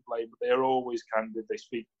players to take the blame, but they're always candid. They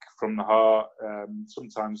speak from the heart.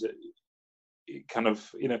 Sometimes it kind of,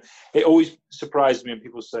 it always surprises me when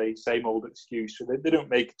people say same old excuse. They don't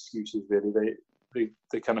make excuses really.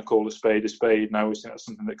 They kind of call a spade, and I always think that's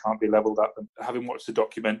something that can't be levelled at them. Having watched the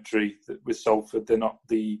documentary with Salford, they're not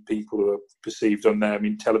the people who are perceived on there. I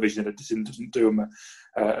mean, television doesn't do them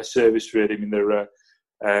a service really. I mean, they're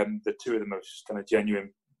 2 of the most kind of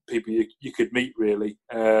genuine people you could meet really,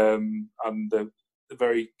 and they're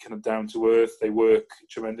very kind of down to earth. They work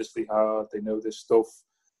tremendously hard. They know their stuff.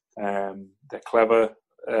 They're clever.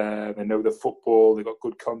 They know their football. They've got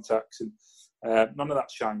good contacts, and none of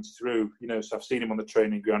that shines through. So I've seen them on the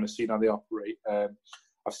training ground. I've seen how they operate.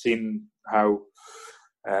 I've seen how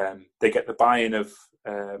they get the buy-in of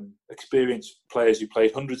experienced players who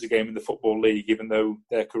played hundreds of games in the Football League, even though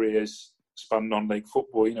their careers span non-league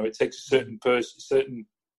football. It takes a certain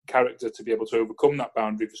character to be able to overcome that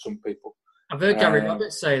boundary for some people. I've heard Gary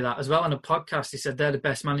Roberts say that as well on a podcast. He said they're the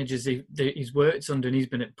best managers he's worked under, and he's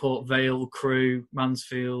been at Port Vale, Crewe,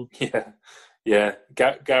 Mansfield. Yeah.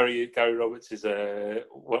 Gary Roberts is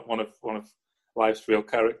one of life's real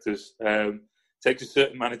characters. Takes a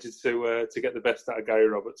certain manager to get the best out of Gary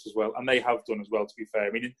Roberts as well, and they have done as well. To be fair,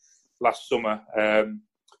 I mean, last summer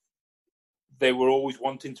they were always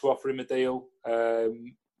wanting to offer him a deal,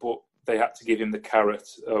 but they had to give him the carrot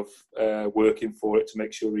of working for it to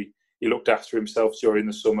make sure he looked after himself during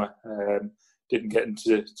the summer. Didn't get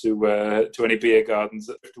into any beer gardens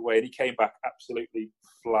away, and he came back absolutely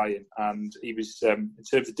flying. And he was, in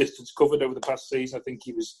terms of distance covered over the past season, I think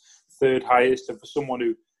he was 3rd highest. And for someone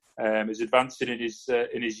who is advancing in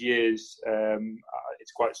his years,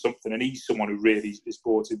 it's quite something. And he's someone who really is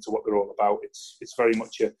bought into what they're all about. It's very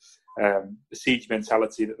much a siege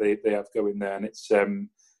mentality that they have going there, and it's.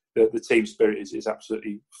 The team spirit is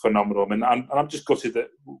absolutely phenomenal. I mean, I'm just gutted that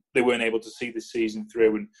they weren't able to see this season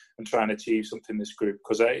through and try and achieve something in this group,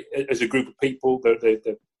 because as a group of people,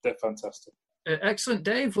 they're fantastic. Excellent,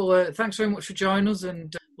 Dave. Well, thanks very much for joining us,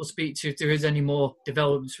 and we'll speak to you if there is any more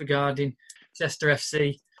developments regarding Chester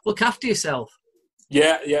FC. Look after yourself.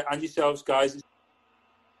 Yeah, and yourselves, guys.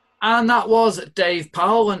 And that was Dave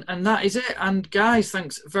Powell, and that is it. And guys,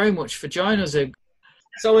 thanks very much for joining us.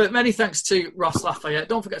 So many thanks to Ross Lafayette.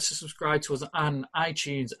 Don't forget to subscribe to us on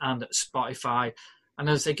iTunes and Spotify. And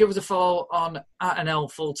as I say, give us a follow on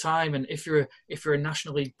 @NL Fulltime. And if you're a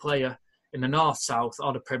National League player in the North, South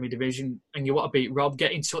or the Premier Division and you want to beat Rob,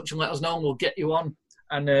 get in touch and let us know and we'll get you on.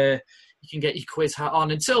 And you can get your quiz hat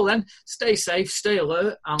on. Until then, stay safe, stay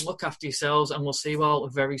alert and look after yourselves, and we'll see you all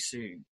very soon.